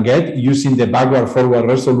close you can get using the backward-forward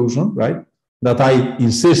resolution, right? That I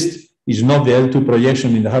insist is not the L2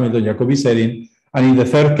 projection in the Hamilton-Jacobi setting. And in the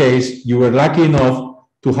third case, you were lucky enough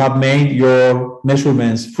to have made your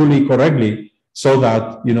measurements fully correctly so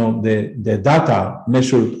that, you know, the data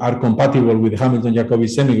measured are compatible with the Hamilton-Jacobi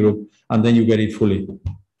semigroup, and then you get it fully.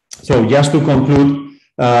 So just to conclude,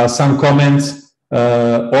 some comments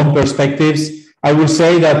on perspectives. I will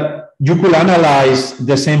say that you could analyze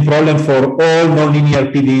the same problem for all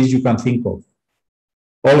nonlinear PDEs you can think of.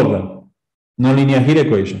 All of them. Nonlinear heat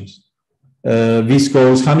equations,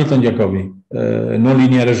 viscous Hamilton-Jacobi,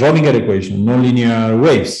 nonlinear Schrodinger equation, nonlinear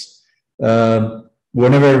waves.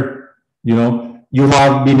 Whenever, you know, you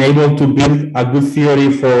have been able to build a good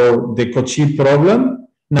theory for the Cauchy problem,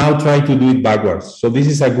 now try to do it backwards. So this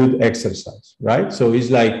is a good exercise, right? So it's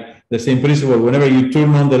like the same principle. Whenever you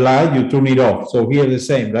turn on the light, you turn it off. So here the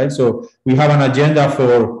same, right? So we have an agenda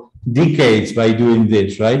for decades by doing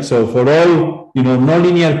this, right? So for all, you know,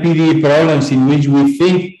 nonlinear PDE problems in which we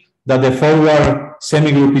think that the forward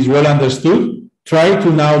semigroup is well understood, try to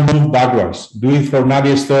now move backwards. Do it for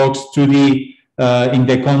Navier-Stokes 2D in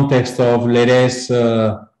the context of Leres,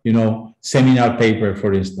 you know, seminal paper,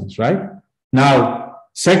 for instance, right? Now,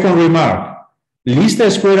 second remark, least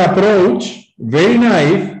square approach, very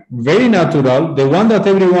naive, very natural, the one that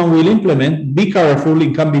everyone will implement. Be careful,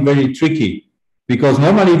 it can be very tricky, because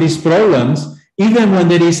normally these problems, even when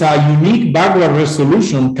there is a unique backward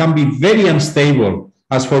resolution, can be very unstable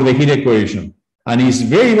as for the heat equation. And it's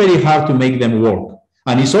very, very hard to make them work.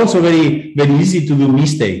 And it's also very, very easy to do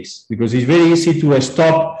mistakes, because it's very easy to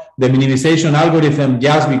stop the minimization algorithm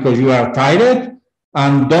just because you are tired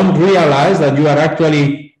and don't realize that you are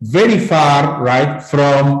actually very far, right,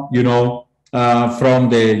 from, you know, from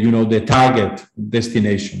the, you know, the target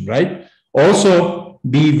destination, right? Also,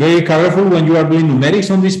 be very careful when you are doing numerics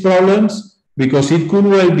on these problems, because it could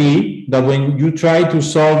well be that when you try to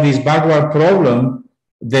solve this backward problem,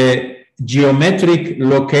 the geometric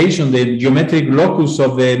location, the geometric locus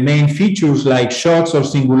of the main features like shocks or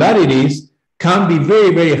singularities can be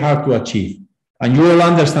very, very hard to achieve. And you will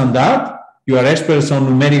understand that. You are experts on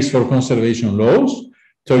numerics for conservation laws.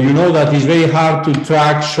 So you know that it's very hard to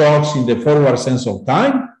track shocks in the forward sense of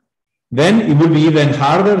time. Then it will be even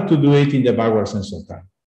harder to do it in the backward sense of time,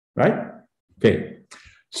 right? Okay.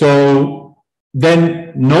 So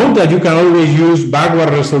then note that you can always use backward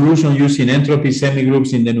resolution using entropy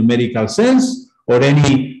semigroups in the numerical sense, or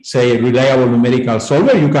any, say, reliable numerical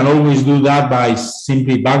solver. You can always do that by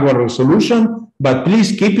simply backward resolution, but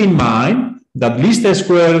please keep in mind that least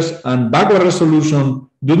squares and backward resolution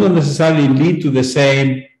do not necessarily lead to the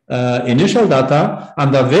same initial data,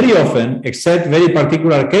 and that very often, except very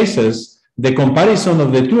particular cases, the comparison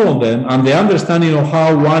of the two of them and the understanding of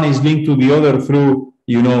how one is linked to the other through,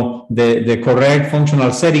 you know, the correct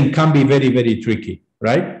functional setting can be very, very tricky,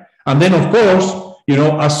 right? And then, of course, you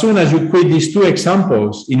know, as soon as you quit these two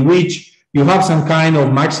examples in which you have some kind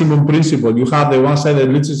of maximum principle, you have the one-sided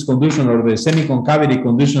Lütze's condition or the semi-concavity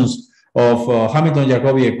conditions of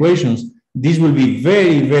Hamilton-Jacobi equations, this will be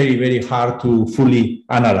very, very, very hard to fully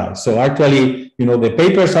analyze. So actually, you know, the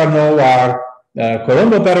papers are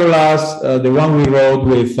Colombo Perolas, the one we wrote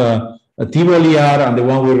with Thibault Liard, and the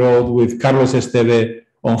one we wrote with Carlos Esteve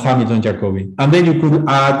on Hamilton-Jacobi. And then you could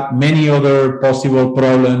add many other possible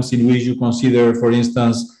problems in which you consider, for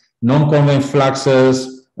instance, non-convex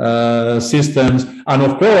fluxes, systems, and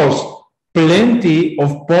of course, plenty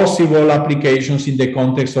of possible applications in the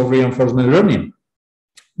context of reinforcement learning.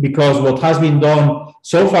 Because what has been done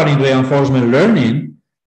so far in reinforcement learning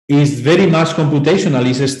is very much computational,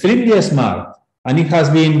 it's extremely smart, and it has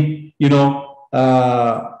been, you know,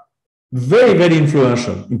 very, very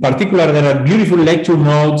influential. In particular, there are beautiful lecture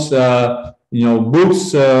notes, you know,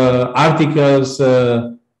 books, articles,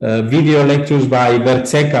 video lectures by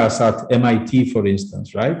Vertsekas at MIT, for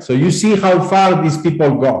instance, right? So you see how far these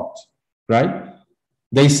people got, right?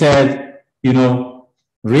 They said, you know,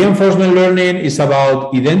 reinforcement learning is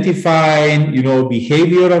about identifying, you know,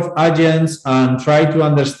 behavior of agents and try to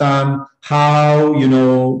understand how, you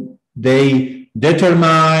know, they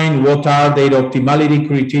determine what are their optimality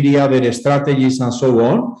criteria, their strategies, and so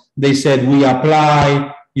on. They said we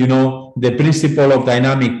apply, you know, the principle of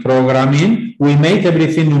dynamic programming. We make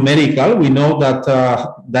everything numerical. We know that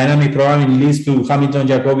dynamic programming leads to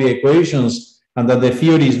Hamilton-Jacobi equations, and that the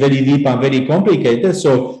theory is very deep and very complicated.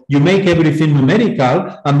 So you make everything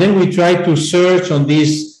numerical, and then we try to search on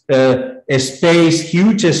this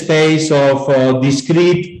huge space of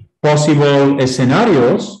discrete possible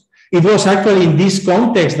scenarios. It was actually in this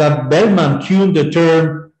context that Bellman coined the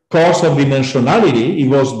term course of dimensionality. It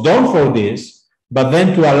was done for this, but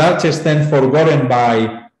then to a large extent forgotten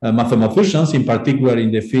by mathematicians, in particular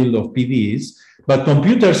in the field of PDEs. But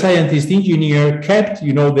computer scientist engineer kept,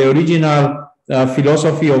 you know, the original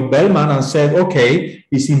philosophy of Bellman and said, okay,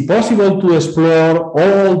 it's impossible to explore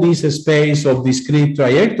all this space of discrete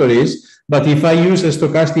trajectories, but if I use a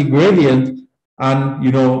stochastic gradient and,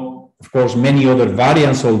 you know, of course, many other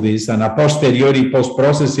variants of this and a posteriori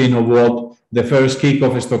post-processing of what the first kick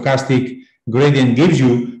of a stochastic gradient gives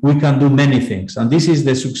you, we can do many things. And this is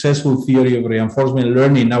the successful theory of reinforcement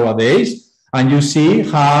learning nowadays. And you see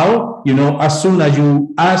how, you know, as soon as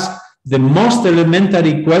you ask the most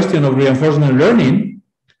elementary question of reinforcement learning,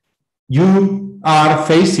 you are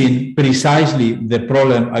facing precisely the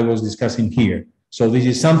problem I was discussing here. So this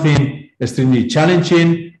is something extremely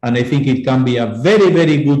challenging, and I think it can be a very,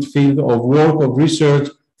 very good field of work, of research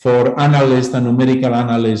for analysts and numerical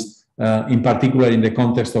analysts, in particular in the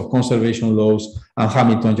context of conservation laws and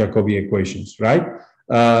Hamilton-Jacobi equations, right?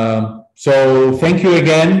 So thank you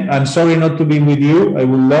again. I'm sorry not to be with you. I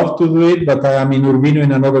would love to do it, but I am in Urbino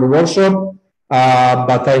in another workshop.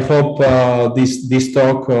 But I hope this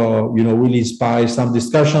talk you know, will inspire some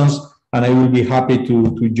discussions, and I will be happy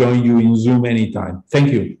to join you in Zoom anytime.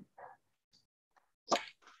 Thank you.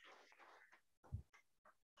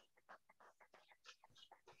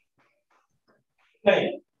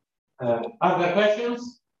 Okay. Are there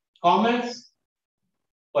questions, comments?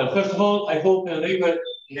 Well, first of all, I hope Enrico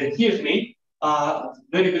hears me.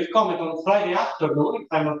 Very good comment. On Friday afternoon, if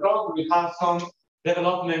I'm not wrong, we have some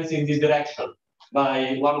developments in this direction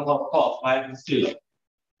by one of our talks, by Stiller.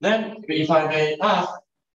 Then, if I may ask,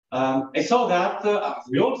 I saw that, as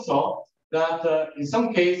we all saw, that in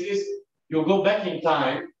some cases, you go back in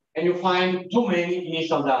time and you find too many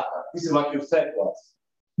initial data. This is what you said was.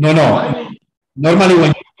 No. Normally,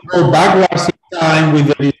 when you go backwards in time with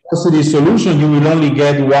the viscosity solution, you will only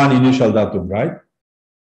get one initial datum, right?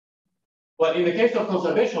 Well, in the case of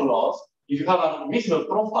conservation laws, if you have a miscible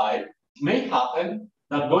profile, it may happen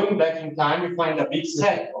that going back in time, you find a big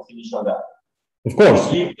set of initial data. Of course.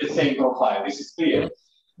 Keep the same profile. This is clear.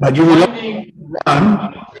 But you will only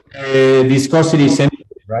one viscosity symmetry,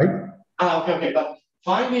 right? Okay. But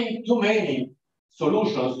finding too many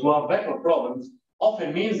solutions to our vector problems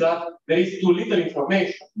often means that there is too little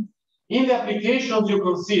information. In the applications you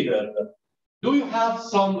considered, do you have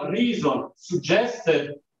some reason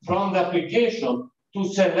suggested from the application to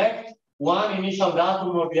select one initial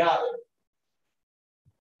datum or the other?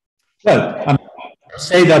 Well, I'm going to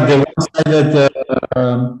say that the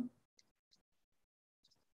one-sided,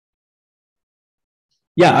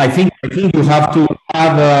 yeah, I think you have to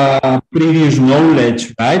have previous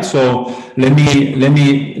knowledge, right? So let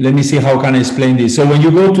me see how can I explain this. So when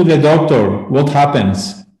you go to the doctor, what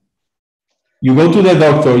happens? You go to the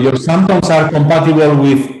doctor, your symptoms are compatible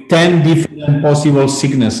with 10 different possible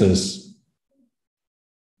sicknesses.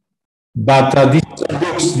 But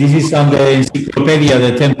this is on the encyclopedia,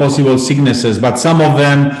 the 10 possible sicknesses, but some of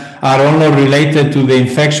them are only related to the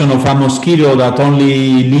infection of a mosquito that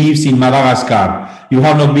only lives in Madagascar. You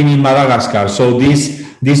have not been in Madagascar, so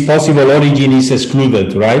this possible origin is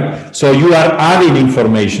excluded, right? So you are adding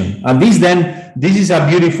information. And this is a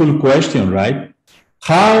beautiful question, right?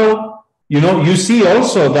 How, you know, you see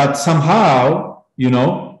also that somehow, you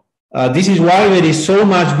know, this is why there is so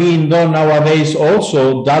much being done nowadays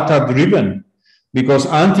also data-driven. Because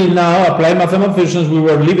until now, applied mathematicians, we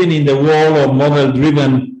were living in the world of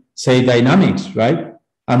model-driven, say, dynamics, right?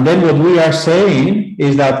 And then what we are saying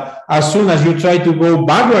is that as soon as you try to go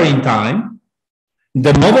backward in time,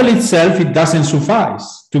 the model itself, it doesn't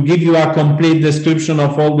suffice to give you a complete description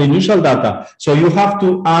of all the initial data. So you have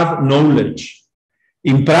to add knowledge.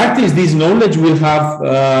 In practice, this knowledge will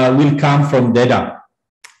come from data.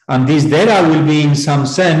 And this data will be, in some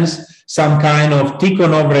sense, some kind of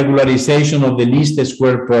Tikhonov regularization of the least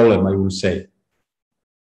square problem, I would say.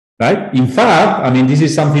 Right? In fact, I mean, this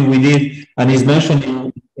is something we did, and is mentioned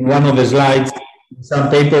in one of the slides, some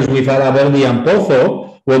papers with Araverdi and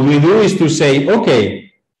Pozo. What we do is to say,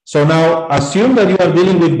 okay, so now assume that you are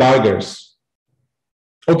dealing with burgers.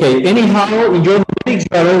 Okay, anyhow, in your mix,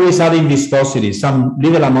 you are always adding viscosity, some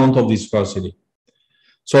little amount of viscosity.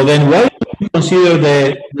 So then why do you consider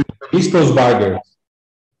the viscous burgers?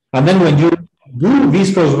 And then when you do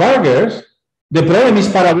viscous burgers, the problem is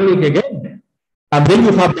parabolic again. And then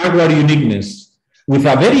you have backward uniqueness with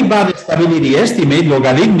a very bad stability estimate,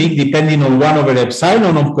 logarithmic, depending on 1 over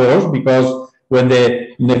epsilon, of course, because when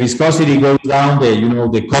the viscosity goes down,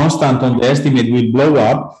 the constant on the estimate will blow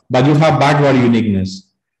up, but you have backward uniqueness.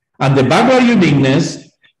 And the backward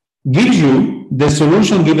uniqueness gives you the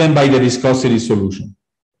solution given by the viscosity solution.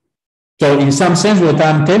 So in some sense, what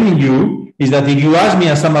I'm telling you is that if you ask me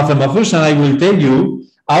as a mathematician, I will tell you,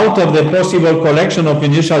 out of the possible collection of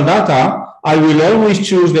initial data, I will always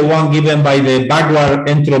choose the one given by the backward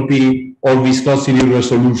entropy or viscosity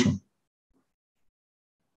resolution.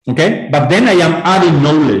 Okay, but then I am adding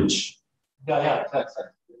knowledge.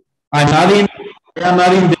 I'm adding the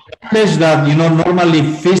knowledge that, you know, normally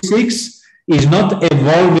physics is not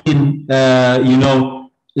evolving, you know,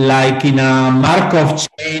 like in a Markov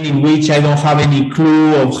chain in which I don't have any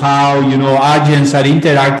clue of how, you know, agents are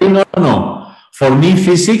interacting. No, no, no. For me,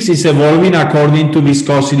 physics is evolving according to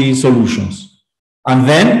viscosity solutions. And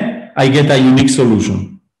then I get a unique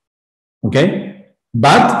solution. Okay?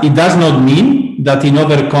 But it does not mean that in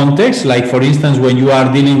other contexts, like for instance, when you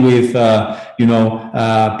are dealing with, you know,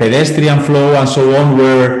 pedestrian flow and so on,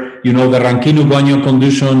 where, you know, the Rankine-Hugoniot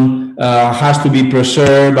condition has to be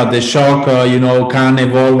preserved, but the shock, you know, can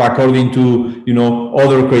evolve according to, you know,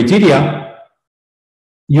 other criteria,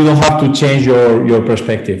 you don't have to change your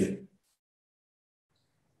perspective.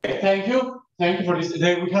 Thank you. Thank you for this.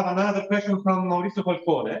 Then we have another question from Maurizio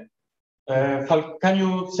Falcone. Can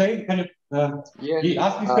you say, can you yes.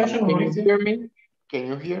 ask this question? Can you hear me? Can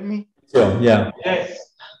you hear me? So, yeah. Yes.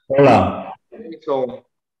 Hola. So,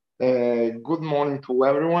 good morning to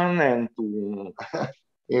everyone and to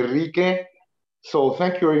Enrique. So,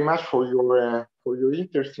 thank you very much for your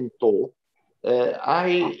interesting talk.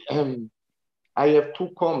 I have two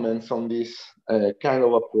comments on this kind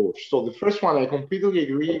of approach. So, the first one, I completely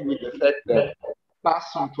agree with the fact that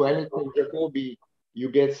passing to Hamilton Jacobi, you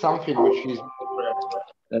get something which is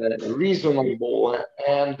reasonable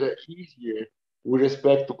and easier with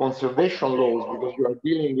respect to conservation laws, because you are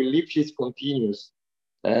dealing with Lipschitz continuous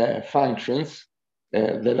functions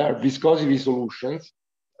that are viscosity solutions,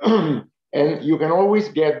 and you can always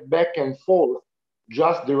get back and forth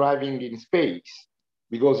just deriving in space,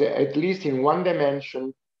 because at least in one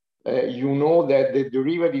dimension, you know that the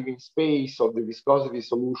derivative in space of the viscosity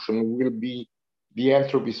solution will be the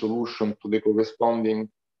entropy solution to the corresponding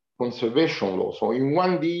conservation law. So in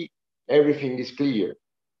 1D, everything is clear.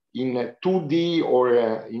 In 2D or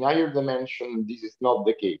in higher dimension, this is not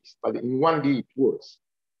the case, but in 1D it works.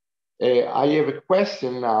 I have a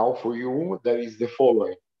question now for you that is the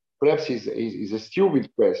following. Perhaps is a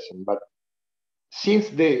stupid question, but since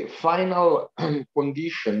the final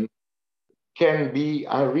condition can be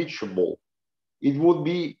unreachable, it would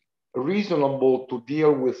be reasonable to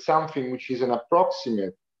deal with something which is an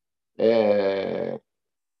approximate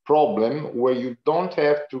problem where you don't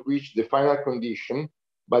have to reach the final condition,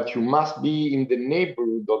 but you must be in the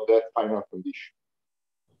neighborhood of that final condition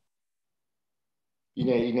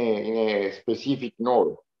in a specific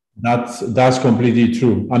node. That's completely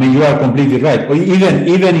true. I mean, you are completely right.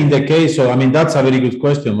 Even in the case of, I mean, that's a very good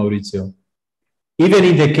question, Maurizio. Even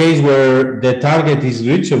in the case where the target is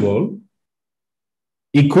reachable,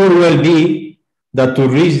 it could well be that to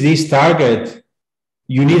reach this target,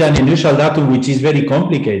 you need an initial datum which is very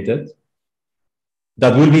complicated.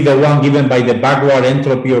 That will be the one given by the backward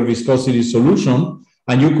entropy or viscosity solution.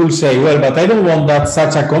 And you could say, well, but I don't want that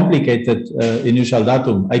such a complicated initial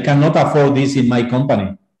datum. I cannot afford this in my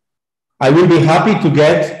company. I will be happy to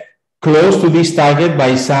get close to this target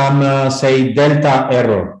by some, say, delta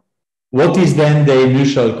error. What is then the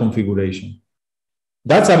initial configuration?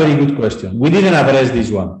 That's a very good question. We didn't address this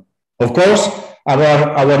one. Of course,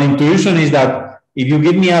 our intuition is that if you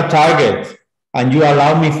give me a target and you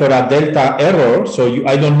allow me for a delta error, so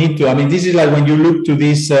I don't need to, I mean, this is like when you look to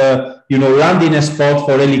this, you know, landing spot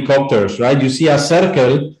for helicopters, right? You see a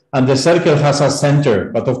circle and the circle has a center,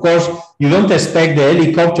 but of course, you don't expect the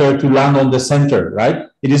helicopter to land on the center, right?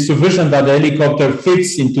 It is sufficient that the helicopter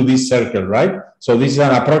fits into this circle, right? So this is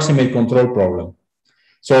an approximate control problem.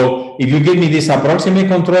 So if you give me this approximate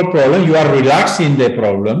control problem, you are relaxing the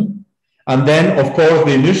problem. And then, of course,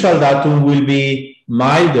 the initial datum will be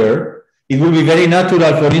milder. It will be very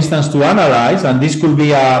natural, for instance, to analyze, and this could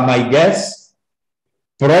be my guess.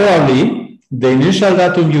 Probably the initial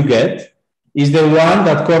datum you get is the one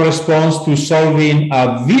that corresponds to solving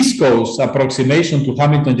a viscous approximation to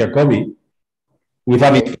Hamilton-Jacobi with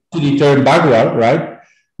a viscosity turned backward, right?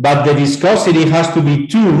 But the viscosity has to be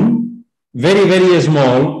tuned very, very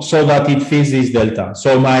small so that it fits this delta.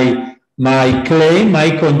 So my claim,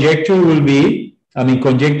 my conjecture will be, I mean,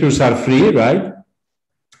 conjectures are free, right?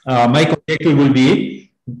 My conjecture will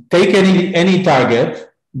be, take any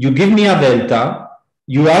target, you give me a delta,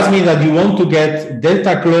 you ask me that you want to get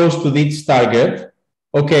delta close to this target,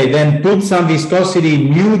 okay, then put some viscosity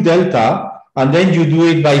mu delta, and then you do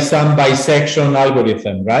it by some bisection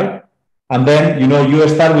algorithm, right? And then, you know, you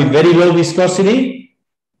start with very low viscosity,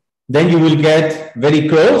 then you will get very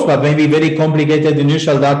close, but maybe very complicated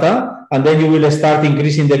initial data, and then you will start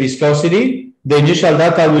increasing the viscosity. The initial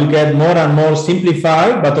data will get more and more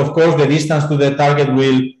simplified, but of course the distance to the target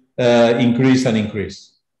will increase and increase.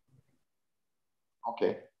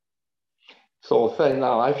 Okay. So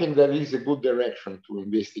now I think there is a good direction to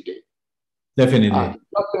investigate. Definitely.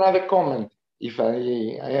 Just another comment, if I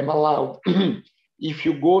am allowed. If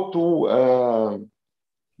you go to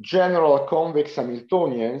general convex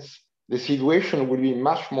Hamiltonians, the situation will be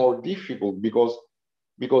much more difficult because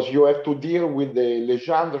you have to deal with the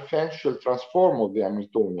Legendre-Fenchel transform of the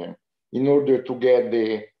Hamiltonian in order to get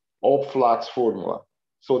the Hopf-Flachs formula.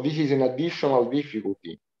 So this is an additional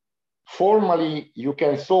difficulty. Formally, you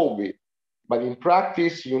can solve it, but in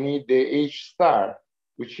practice, you need the H star,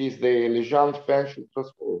 which is the Legendre-Fenchel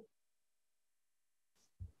transform.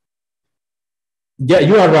 Yeah,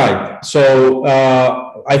 you are right. So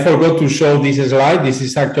I forgot to show this slide. This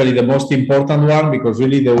is actually the most important one because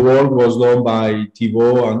really the work was done by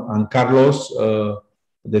Thibaut and Carlos,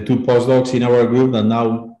 the two postdocs in our group, and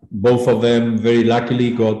now both of them very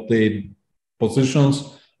luckily got the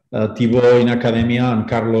positions, Thibaut in academia and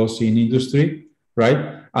Carlos in industry, right?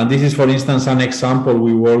 And this is, for instance, an example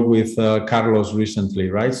we worked with Carlos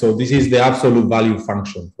recently, right? So this is the absolute value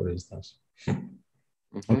function, for instance.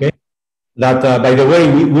 Okay. That, by the way,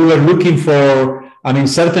 we were looking for, I mean,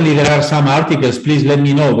 certainly there are some articles, please let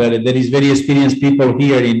me know, there is very experienced people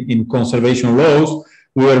here in conservation laws.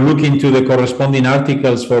 We were looking to the corresponding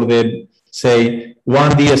articles for the, say,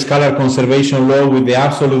 1D scalar conservation law with the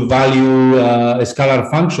absolute value scalar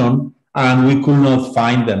function, and we could not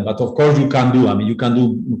find them. But of course you can do, I mean, you can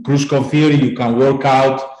do Kruskov theory, you can work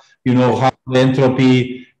out, you know, how the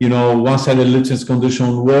entropy, you know, one-sided Lutzen's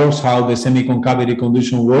condition works, how the semi-concavity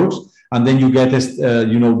condition works. And then you get,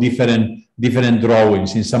 you know, different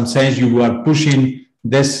drawings. In some sense, you are pushing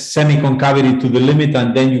this semi-concavity to the limit,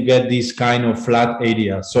 and then you get this kind of flat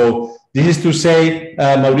area. So this is to say,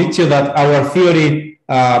 Maurizio, that our theory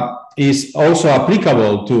is also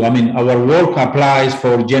applicable to, I mean, our work applies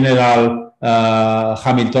for general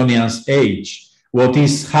Hamiltonian's H. What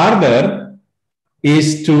is harder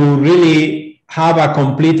is to really have a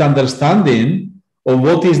complete understanding of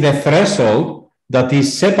what is the threshold that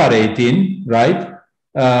is separating, right,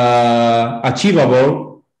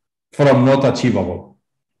 achievable from not achievable,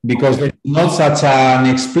 because there's not such an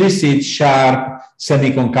explicit, sharp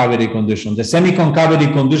semi-concavity condition. The semi-concavity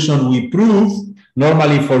condition we prove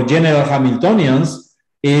normally for general Hamiltonians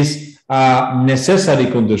is a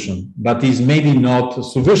necessary condition, but is maybe not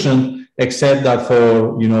sufficient, except that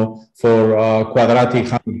for, you know, for quadratic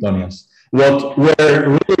Hamiltonians. Where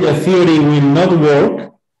really the theory will not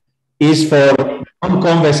work is for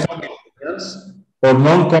non-convex Hamiltonians or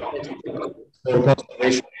non-convex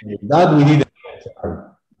conservation. That we didn't.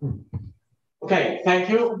 Okay, thank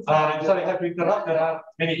you. I'm sorry I have to interrupt. There are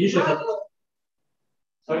many issues.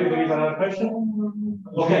 Sorry, there is another question?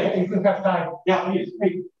 Okay. If you have time. Yeah, please.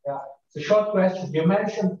 Yeah. It's a short question. You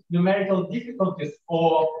mentioned numerical difficulties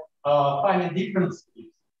for finding differences.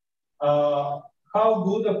 How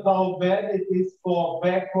good or how bad it is for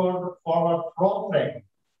backward, forward, front tracking?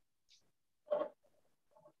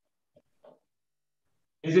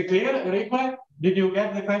 Is it clear, Enrique? Did you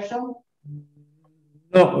get the question?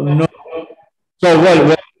 No. So,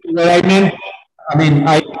 well, what I meant, I mean,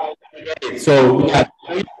 so yeah,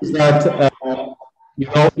 that, you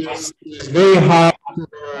know, it's very hard to,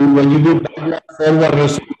 when you do backward, forward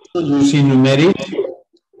resolution using numerics,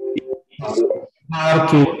 it's hard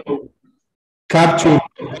to capture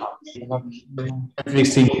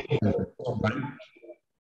everything.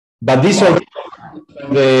 But these are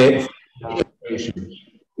the equation.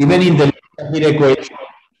 Even in the linear equation,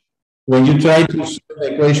 when you try to solve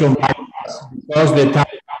the equation because the time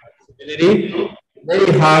is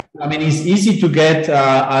very hard. I mean, it's easy to get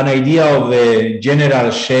an idea of the general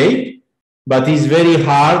shape, but it's very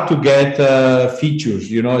hard to get features,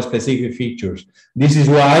 you know, specific features. This is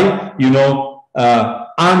why, you know,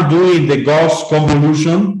 undoing the Gauss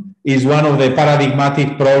convolution is one of the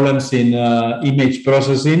paradigmatic problems in image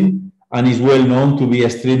processing, and is well known to be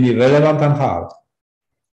extremely relevant and hard.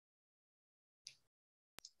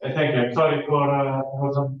 Thank you. I'm sorry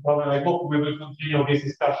for some problem. I hope we will continue this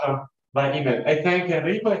discussion by email. I thank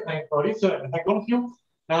Enrico, I thank Maurizio, and I thank all of you.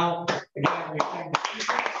 Now, again, we thank you.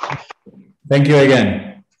 Thank you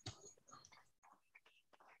again.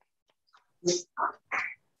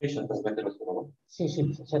 Sì,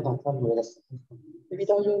 c'è da farlo adesso. Devi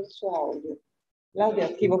togliere il suo audio. L'audio è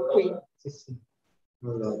attivo qui. Sì.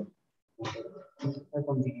 Allora. Poi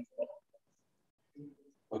condivido.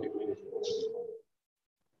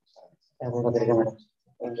 La telecamera.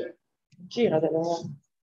 Gira no,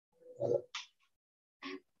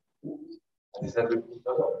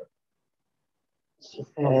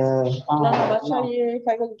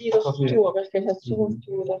 fai col dito sul tuo perché c'è il suo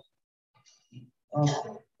computer.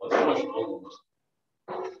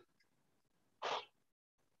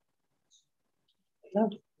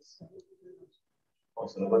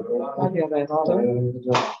 Claudio Retto.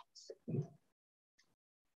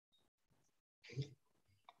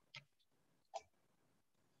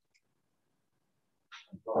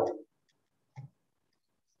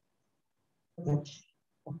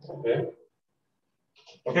 Okay.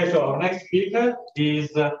 Okay, so our next speaker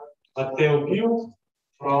is Matteo Piu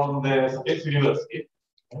from the Sept University.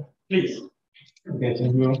 Please. Okay,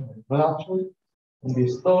 thank you very much. In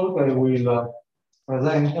this talk, I will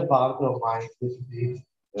present a part of my PhD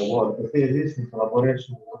work thesis in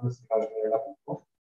collaboration with the